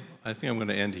I think I'm going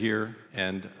to end here,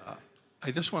 and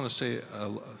I just want to say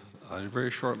a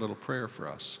very short little prayer for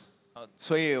us.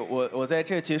 所以我在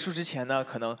这结束之前呢，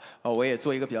可能我也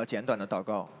做一个比较简短的祷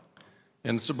告。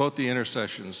 And it's about the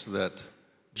intercessions that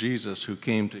Jesus, who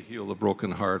came to heal the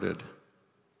brokenhearted,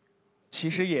 其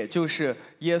实也就是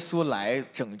耶稣来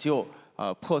拯救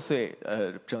破碎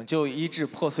拯救医治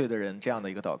破碎的人这样的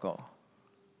一个祷告。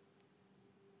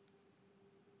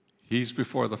 He's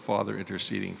before the Father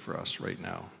interceding for us right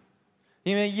now.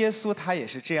 因为耶稣他也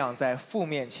是这样在父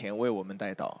面前为我们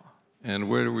代祷。 And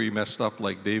where we messed up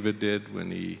like David did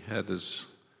when he had his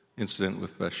incident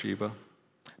with Bathsheba,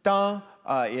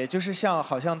 也就是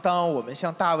好像当我们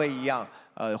像大卫一样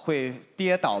会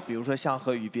跌倒，比如说像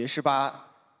和与别是巴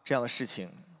这样的事情。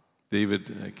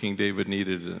 King David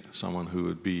needed someone who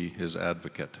would be his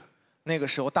advocate. 那个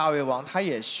时候大卫王他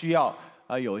也需要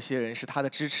有一些人是他的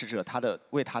支持者，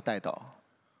为他代祷。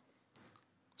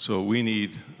 So we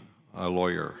need a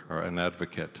lawyer or an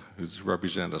advocate who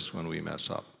represent us when we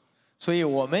mess up. 所以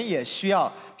我们也需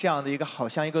要这样的一个好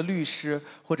像一个律师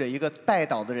或者一个代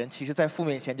祷的人，其实在父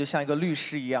面前就像一个律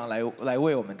师一样来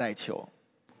为我们代求。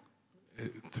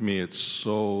 To me, it's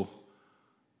so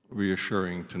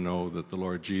reassuring to know that the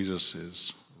Lord Jesus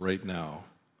is right now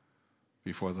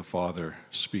before the Father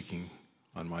speaking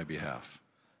on my behalf.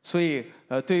 所以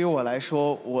对于我来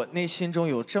说，我内心中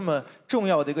有这么重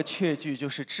要的一个确据，就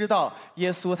是知道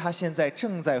耶稣他现在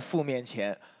正在父面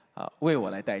前为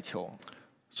我来代求。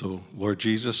 So, Lord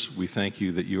Jesus, we thank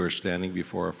you that you are standing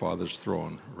before our Father's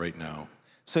throne right now.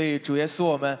 所以主耶稣，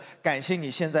我们感谢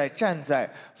你现在站在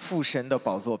父神的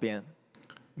宝座边，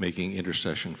 making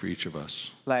intercession for each of us,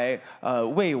 来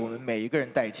为我们每一个人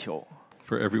代求，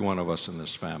 for every one of us in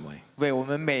this family. 为我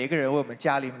们每一个人，为我们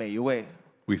家里每一位。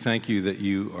 We thank you that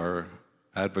you are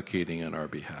advocating on our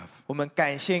behalf. 我们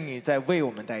感谢你在为我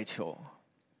们代求。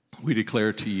 We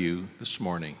declare to you this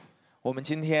morning 我们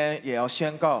今天也要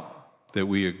宣告， that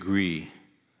we agree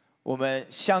我们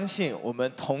相信，我们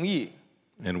同意，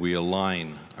 and we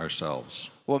align ourselves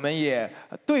我们也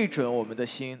对准我们的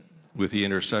心， with the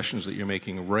intercessions that you're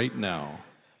making right now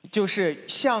就是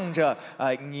向着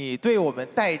你对我们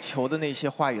代求的那些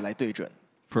话语来对准，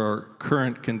 for our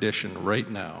current condition right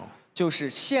now. 就是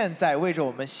现在为着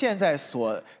我们现在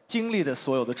所经历的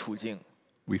所有的处境。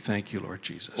 We thank you, Lord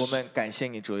我 Jesus. 们感谢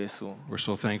你，主耶稣。 We're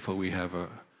so thankful we have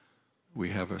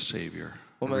a Savior,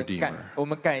 我 a 们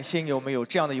Redeemer. 感谢你，我们有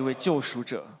这样的一位救赎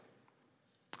者。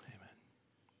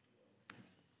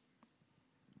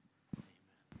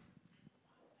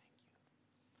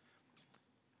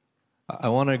 I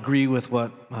want to agree with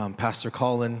what Pastor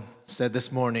Colin said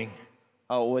this morning.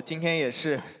 我今天也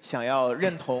是想要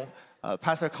认同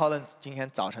Pastor Colin 今天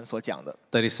早晨所讲的。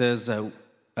 That he says that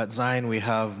at Zion we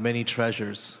have many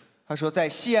treasures. 他说，在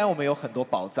西安我们有很多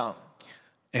宝藏，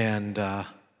 And,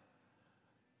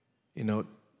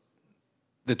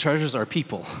 the treasures are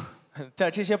people.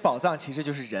 在这些宝藏其实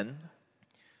就是人。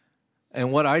 And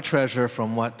what I treasure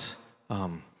from what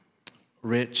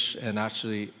Rich and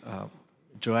actually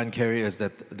Joanne Carey, is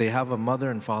that they have a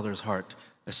mother and father's heart,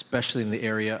 especially in the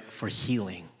area for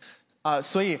healing.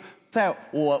 所以在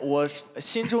我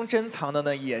心中珍藏的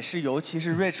呢，也是尤其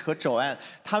是 Rich 和 Joanne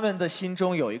他们的心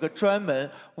中有一个专门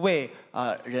为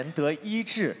人得医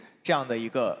治这样的一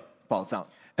个宝藏。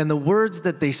And the words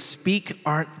that they speak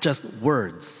aren't just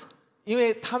words. 因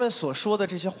为他们所说的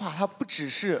这些话，它不只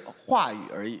是话语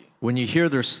而已。When you hear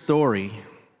their story,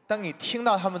 当你听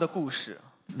到他们的故事，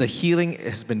 the healing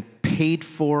has been paid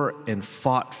for and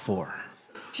fought for.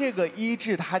 这个医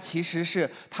治它其实是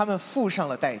他们付上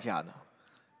了代价的。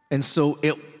And so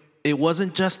it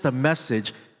wasn't just a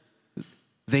message,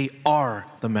 they are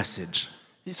the message.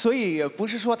 所以也不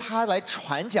是说他来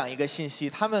传讲一个信息，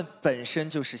他们本身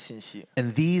就是信息。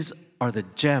 And these are the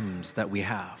gems that we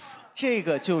have. 这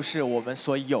个就是我们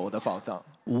所有的宝藏。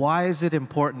 Why is it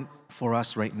important for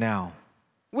us right now?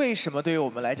 为什么对于我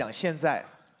们来讲，现在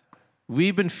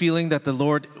We've been feeling that the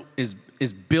Lord is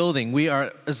building.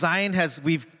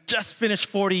 We've just finished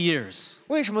 40 years.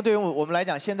 为什么对于我们来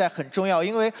讲现在很重要？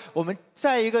因为我们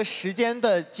在一个时间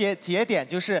的节点，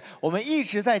就是我们一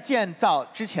直在建造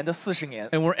之前的40年，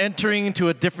 And we're entering into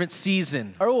a different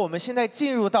season. 而我们现在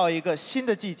进入到一个新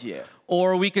的季节。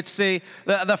 Or we could say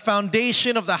the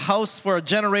foundation of the house for a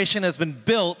generation has been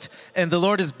built and the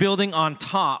Lord is building on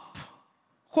top.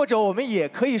 或者我们也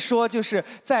可以说，就是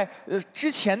在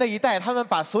之前的一代，他们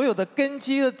把所有的根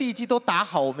基的地基都打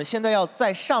好，我们现在要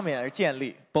在上面而建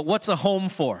立。 But what's a home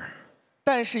for?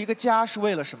 但是一个家是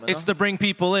为了什么呢？ It's to bring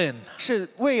people in. 是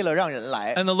为了让人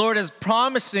来。 And the Lord is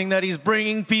promising that He's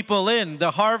bringing people in.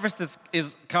 The harvest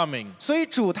is coming. 所以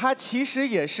主他其实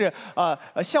也是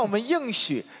向我们应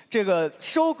许，这个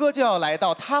收割就要来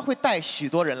到，他会带许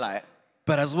多人来。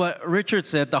 But as what Richard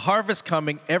said, the harvest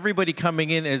coming, everybody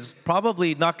coming in is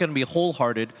probably not going to be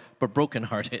wholehearted, but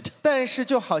brokenhearted. 但是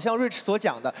就好像 Rich 所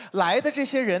讲的，来的这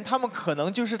些人，他们可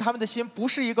能就是他们的心不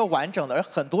是一个完整的，而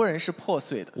很多人是破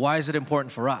碎的。 Why is it important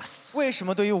for us? 为什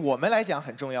么对于我们来讲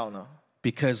很重要呢？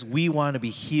 Because we want to be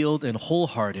healed and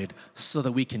wholehearted so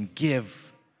that we can give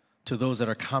to those that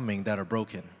are coming that are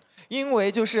broken. 因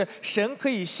为就是神可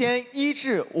以先医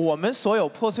治我们所有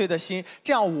破碎的心，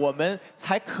这样我们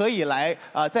才可以来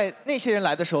在那些人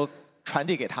来的时候传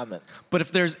递给他们。 But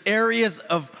if there's areas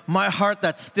of my heart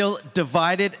that's still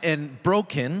divided and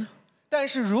broken, 但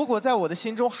是如果在我的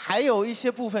心中还有一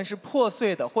些部分是破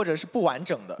碎的，或者是不完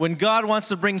整的， when God wants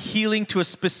to bring healing to a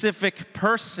specific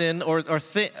person or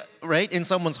thing, right, in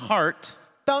someone's heart,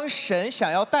 当神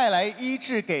想要带来医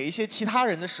治给一些其他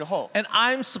人的时候， and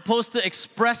I'm supposed to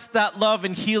express that love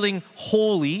and healing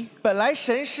wholly, 本来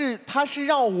神他是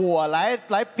让我来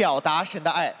表达神的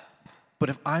爱，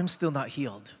 but if I'm still not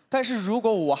healed, 但是如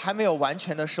果我还没有完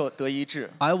全的得医治，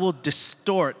 I will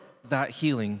distort that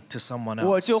healing to someone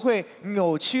我 else. 就会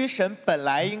扭曲神本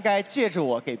来应该借着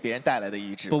我给别人带来的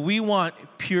医治。 But we want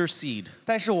pure seed.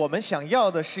 但是我们想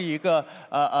要的是一个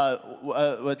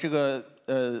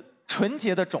纯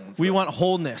洁的种子， We want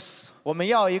wholeness. 我们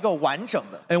要一个完整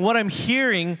的。 And what I'm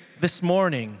hearing this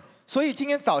morning 所以今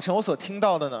天早晨我所听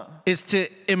到的呢， is to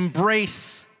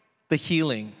embrace the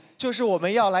healing. 就是我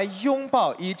们要来拥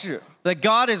抱医治， That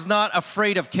God is not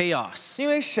afraid of chaos. 因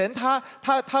为神他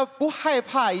不害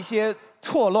怕一些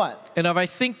错乱， And if I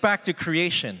think back to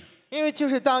creation, 因为就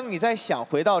是当你在想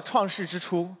回到创世之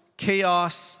初，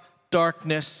 chaos,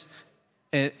 darkness,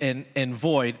 and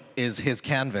void is His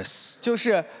canvas. 就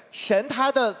是神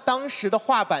他的当时的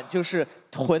画板就是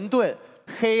混沌、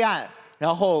黑暗，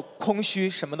然后空虚，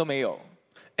什么都没有。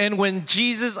 And when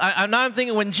Jesus, now I'm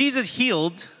thinking, when Jesus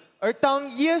healed, 而当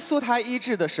耶稣他医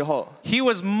治的时候， He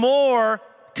was more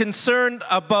concerned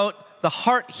about the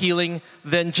heart healing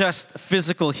than just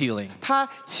physical healing. 他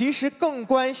其实更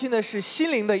关心的是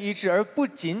心灵的医治，而不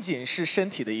仅仅是身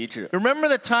体的医治。 Remember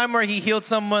the time where He healed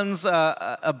someone's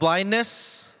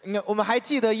blindness? 我们还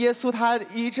记得耶稣他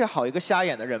医治好一个瞎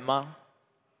眼的人吗？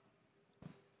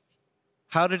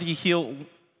 How did He heal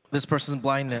this person's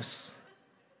blindness?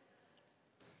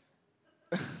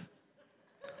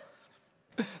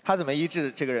 他怎么医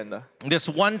治这个人的？ This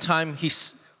one time,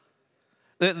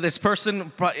 this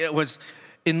person was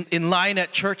in line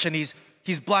at church, and he's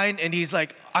blind, and he's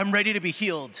like, "I'm ready to be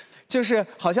healed." 就是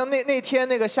好像那天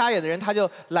那个瞎眼的人，他就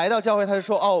来到教会，他就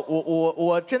说：“哦，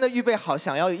我真的预备好，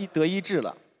想要得医治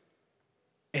了。”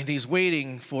 And he's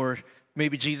waiting for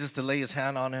maybe Jesus to lay His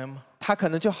hand on him. 他可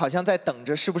能就好像在等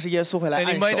着，是不是耶稣会来 And he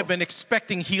按 might 手 have？been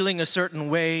expecting healing a certain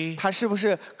way. 他是不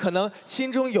是可能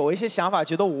心中有一些想法，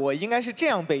觉得我应该是这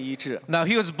样被医治？ Now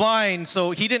he was blind,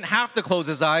 so he didn't have to close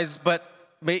his eyes, but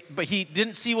but he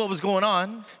didn't see what was going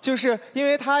on. 就是因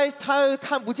为他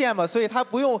看不见嘛，所以他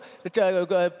不用这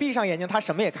个闭上眼睛，他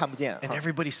什么也看不见。 And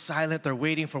everybody's silent. They're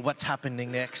waiting for what's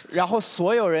happening next. 然后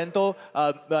所有人都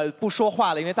不说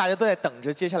话了，因为大家都在等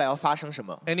着接下来要发生什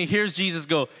么。 And he hears Jesus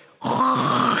go,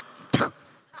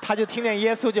 他就听见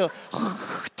耶稣就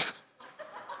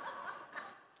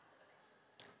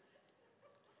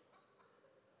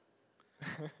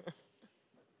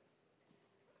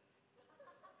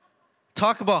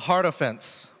talk about heart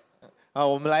offense.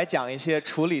 我们来讲一些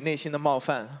处理内心的冒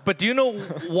犯。 But do you know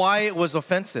why it was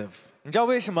offensive? 你知道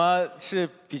为什么是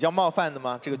比较冒犯的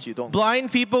吗？这个举动， Blind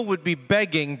people would be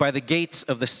begging by the gates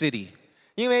of the city.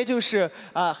 因为就是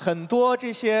很多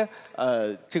这些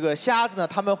这个瞎子呢，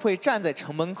他们会站在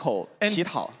城门口乞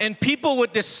讨。 And people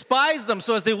would despise them.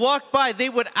 So as they walked by, they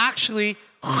would actually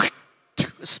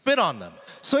spit on them.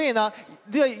 所以呢，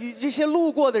这些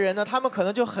路过的人呢，他们可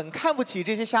能就很看不起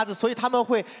这些瞎子，所以他们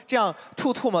会这样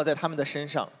吐唾沫在他们的身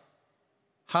上。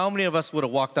 How many of us would have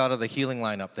walked out of the healing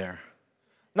line up there?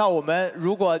 那我们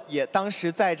如果也当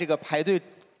时在这个排队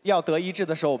要得医治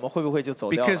的时候，我们会不会就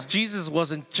走掉了？ Because Jesus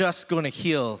wasn't just going to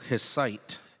heal his sight.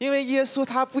 因为耶稣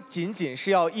他不仅仅是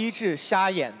要医治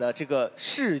瞎眼的这个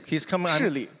视 He's coming.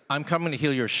 视力， I'm coming to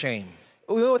heal your shame.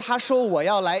 因为他说我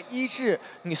要来医治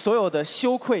你所有的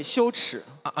羞愧羞耻，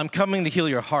 I'm coming to heal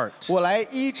your heart. 我来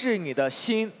医治你的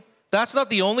心。 That's not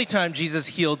the only time Jesus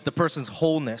healed the person's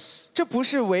wholeness. 这不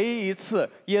是唯一一次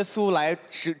耶稣来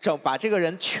把这个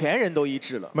人全人都医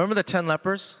治了。 Remember the 10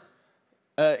 lepers?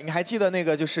 你还记得那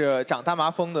个就是长大麻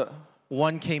风的？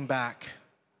 One came back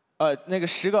那个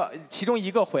10个其中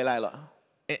1个回来了，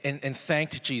 and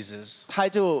thanked Jesus. 他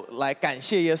就来感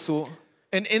谢耶稣。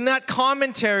 And in that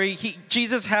commentary,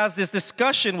 Jesus has this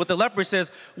discussion with the leper. He says,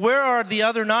 where are the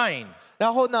other 9?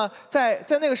 然后呢，在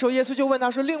那个时候，耶稣就问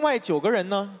他说：“另外9个人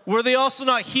呢？ Were they also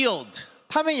not healed?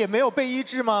 他们也没有被医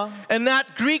治吗？” And that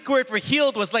Greek word for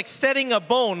healed was like setting a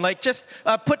bone, like just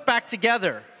put back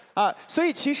together. 所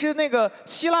以其实那个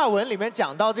希腊文里面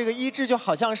讲到这个医治，就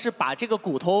好像是把这个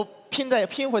骨头拼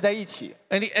回在一起。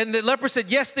 And the leper said,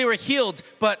 yes, they were healed,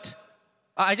 but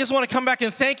I just want to come back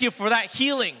and thank you for that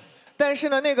healing. 但是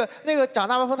呢，那个长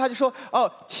大麻风他就说：“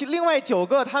另外9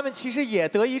个他们其实也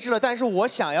得医治了，但是我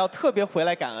想要特别回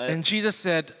来感恩。” And Jesus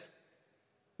said,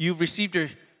 you've received your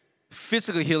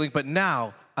physical healing, but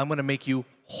now I'm going to make you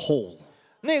whole.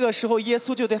 那个时候，耶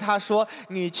稣就对他说：“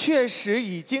你确实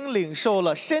已经领受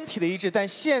了身体的医治，但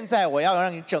现在我要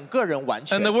让你整个人完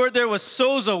全。” And the word there was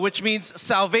sozo, which means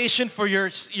salvation for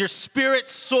your spirit,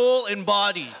 soul, and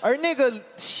body. 而那个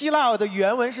希腊的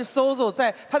原文是 sozo，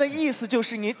 在它的意思就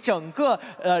是你整个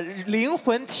灵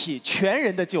魂体全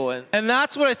人的救恩。 And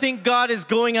that's what I think God is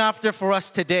going after for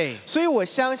us today. 所以我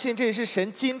相信这也是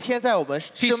神今天在我们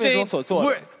He's 生命 saying, 中所做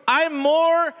的。 I'm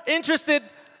more interested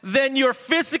than your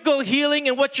physical healing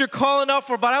and what you're calling out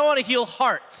for, but I want to heal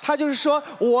hearts. 他就是说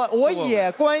我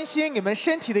也关心你们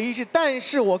身体的医治，但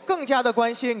是我更加的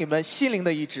关心你们心灵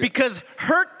的医治。 Because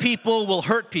hurt people will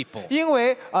hurt people. 因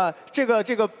为这个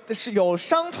是有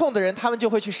伤痛的人，他们就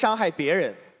会去伤害别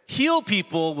人。 Heal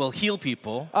people will heal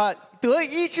people. 得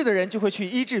医治的人就会去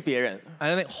医治别人。 And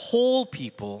I think whole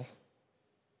people,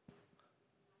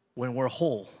 when we're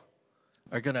whole,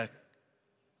 are going to,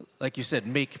 like you said,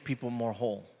 make people more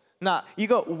whole. 那一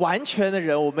个完全的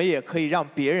人，我们也可以让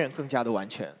别人更加的完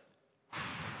全。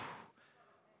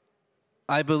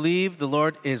 I believe the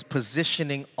Lord is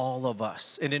positioning all of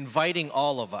us and inviting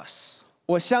all of us.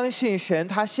 我相信神，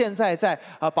他现在在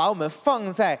把我们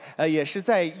放在也是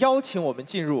在邀请我们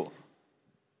进入。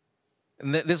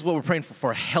 And this is what we're praying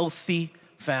for healthy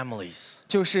families,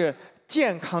 就是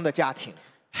健康的家庭，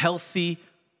 healthy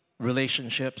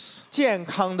relationships, 健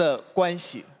康的关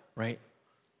系， right?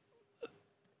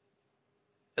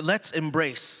 Let's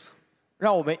embrace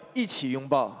让我们一起拥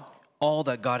抱 all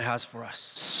that God has for us.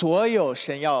 所有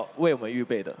神要为我们预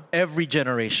备的 Every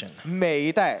generation. 每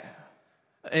一代。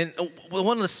 And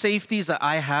one of the safeties that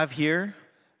I have here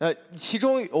其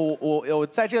中我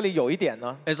在这里有一点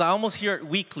呢， is I almost hear it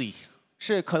weekly.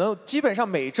 是可能基本上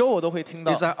每周我都会听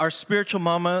到 Is，that our spiritual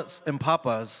mamas and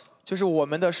papas, 就是我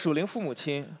们的属灵父母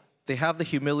亲， they have the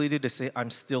humility to say, I'm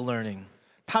still learning.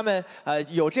 他们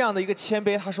有这样的一个谦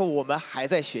卑，他说我们还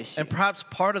在学习 And。perhaps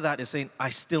part of that is saying, I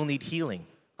still need healing.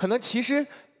 可能其实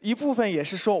一部分也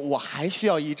是说我还需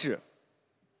要医治，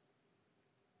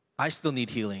 I still need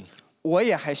healing. 我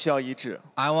也还需要医治，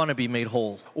 I want to be made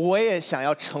whole 我也想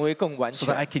要成为更完 so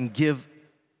that I 全， can give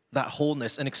that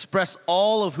wholeness and express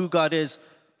all of who God is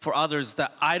for others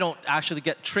that I don't actually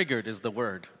get triggered is the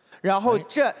word. 然后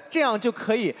这样就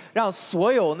可以让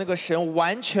所有那个神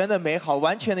完全的美好、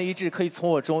完全的医治，可以从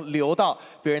我中流到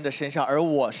别人的身上，而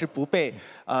我是不被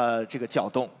这个搅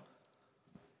动。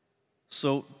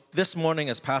So this morning,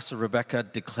 as Pastor Rebecca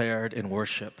declared in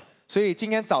worship, 所以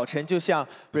今天早晨就像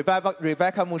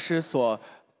Rebecca 牧师所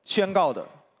宣告的，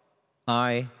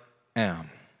 I am.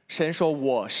 神说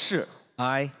我是，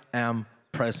 I am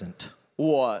present.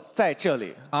 我在这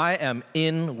里， I am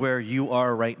in where you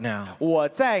are right now. 我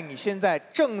在你现在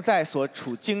正在所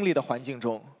处经历的环境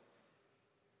中。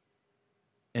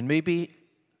 And maybe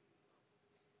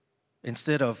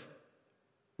instead of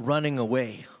running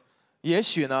away, 也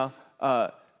许呢，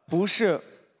不是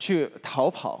去逃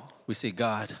跑， we say,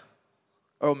 God,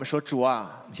 而我们说主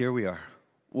啊， here we are.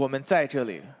 我们在这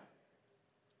里，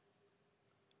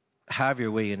 Have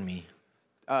your way in me.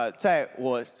 在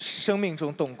我生命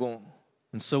中动工。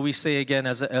 And so we say again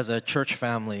as a church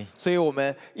family, 所以我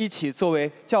们一起作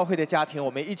为教会的家庭，我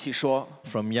们一起说，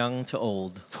 from young to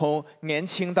old, 从年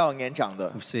轻到年长的，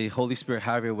 we say, Holy Spirit,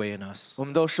 have your way in us. 我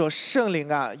们都说圣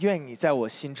灵啊，願你在我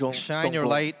心中 Shine 動 your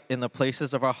工。 light in the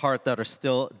places of our heart that are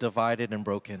still divided and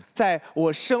broken. 在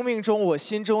我生命中、我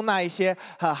心中那一些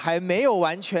还没有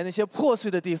完全那些破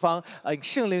碎的地方，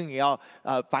圣灵也要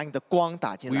把你的光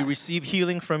打进 We 来。 receive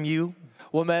healing from you,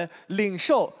 我们领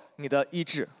受你的医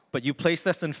治。 but you placed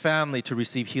us in family to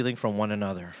receive healing from one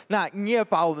another. 那你也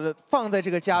把我们放在这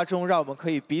个家中，让我们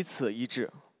可以彼此医治，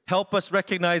 Help us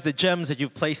recognize the gems that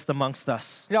you've placed amongst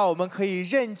us. 让我们可以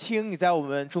认清你在我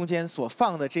们中间所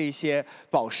放的这一些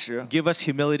宝石， Give us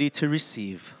humility to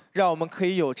receive 让我们可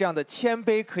以有这样的谦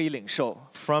卑可以领受，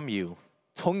 from you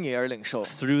从你而领受，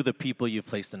 through the people you've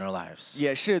placed in our lives.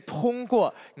 也是通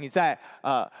过你在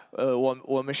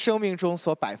我们生命中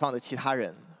所摆放的其他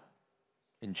人。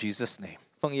 In Jesus' name,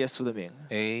 奉耶稣的名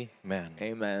amen.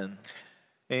 ，Amen。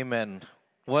 Amen.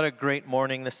 What a great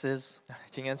morning this is.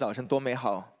 今天早晨多美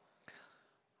好！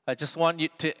 I just want you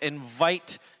to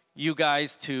invite you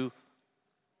guys to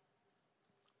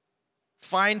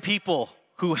find people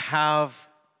who have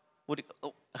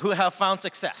found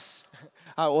success.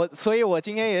 所以我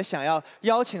今天也想要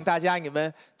邀请大家，你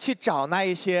们去找那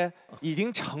一些已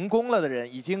经成功了的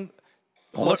人，已经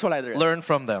活出来的人， Learn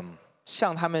from them.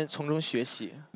 向他们从中学习。